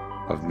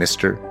of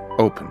Mr.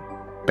 Open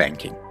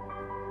Banking.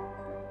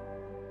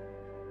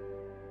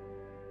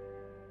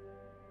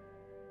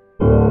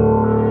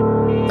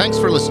 Thanks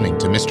for listening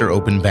to Mr.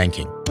 Open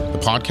Banking, the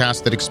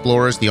podcast that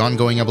explores the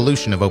ongoing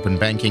evolution of open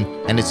banking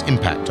and its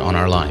impact on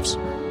our lives.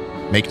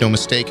 Make no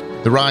mistake,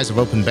 the rise of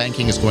open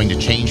banking is going to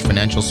change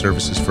financial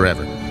services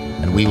forever,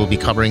 and we will be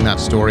covering that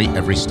story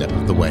every step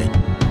of the way.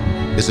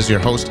 This is your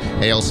host,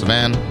 Eyal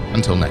Savan.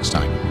 Until next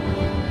time.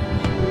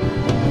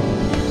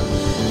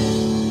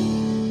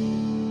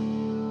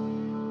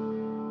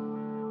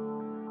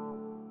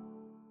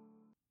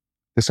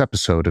 This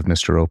episode of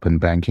Mr. Open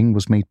Banking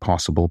was made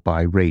possible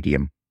by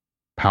Radium,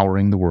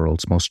 powering the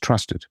world's most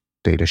trusted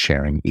data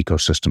sharing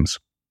ecosystems.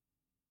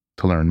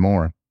 To learn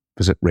more,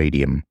 visit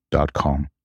radium.com.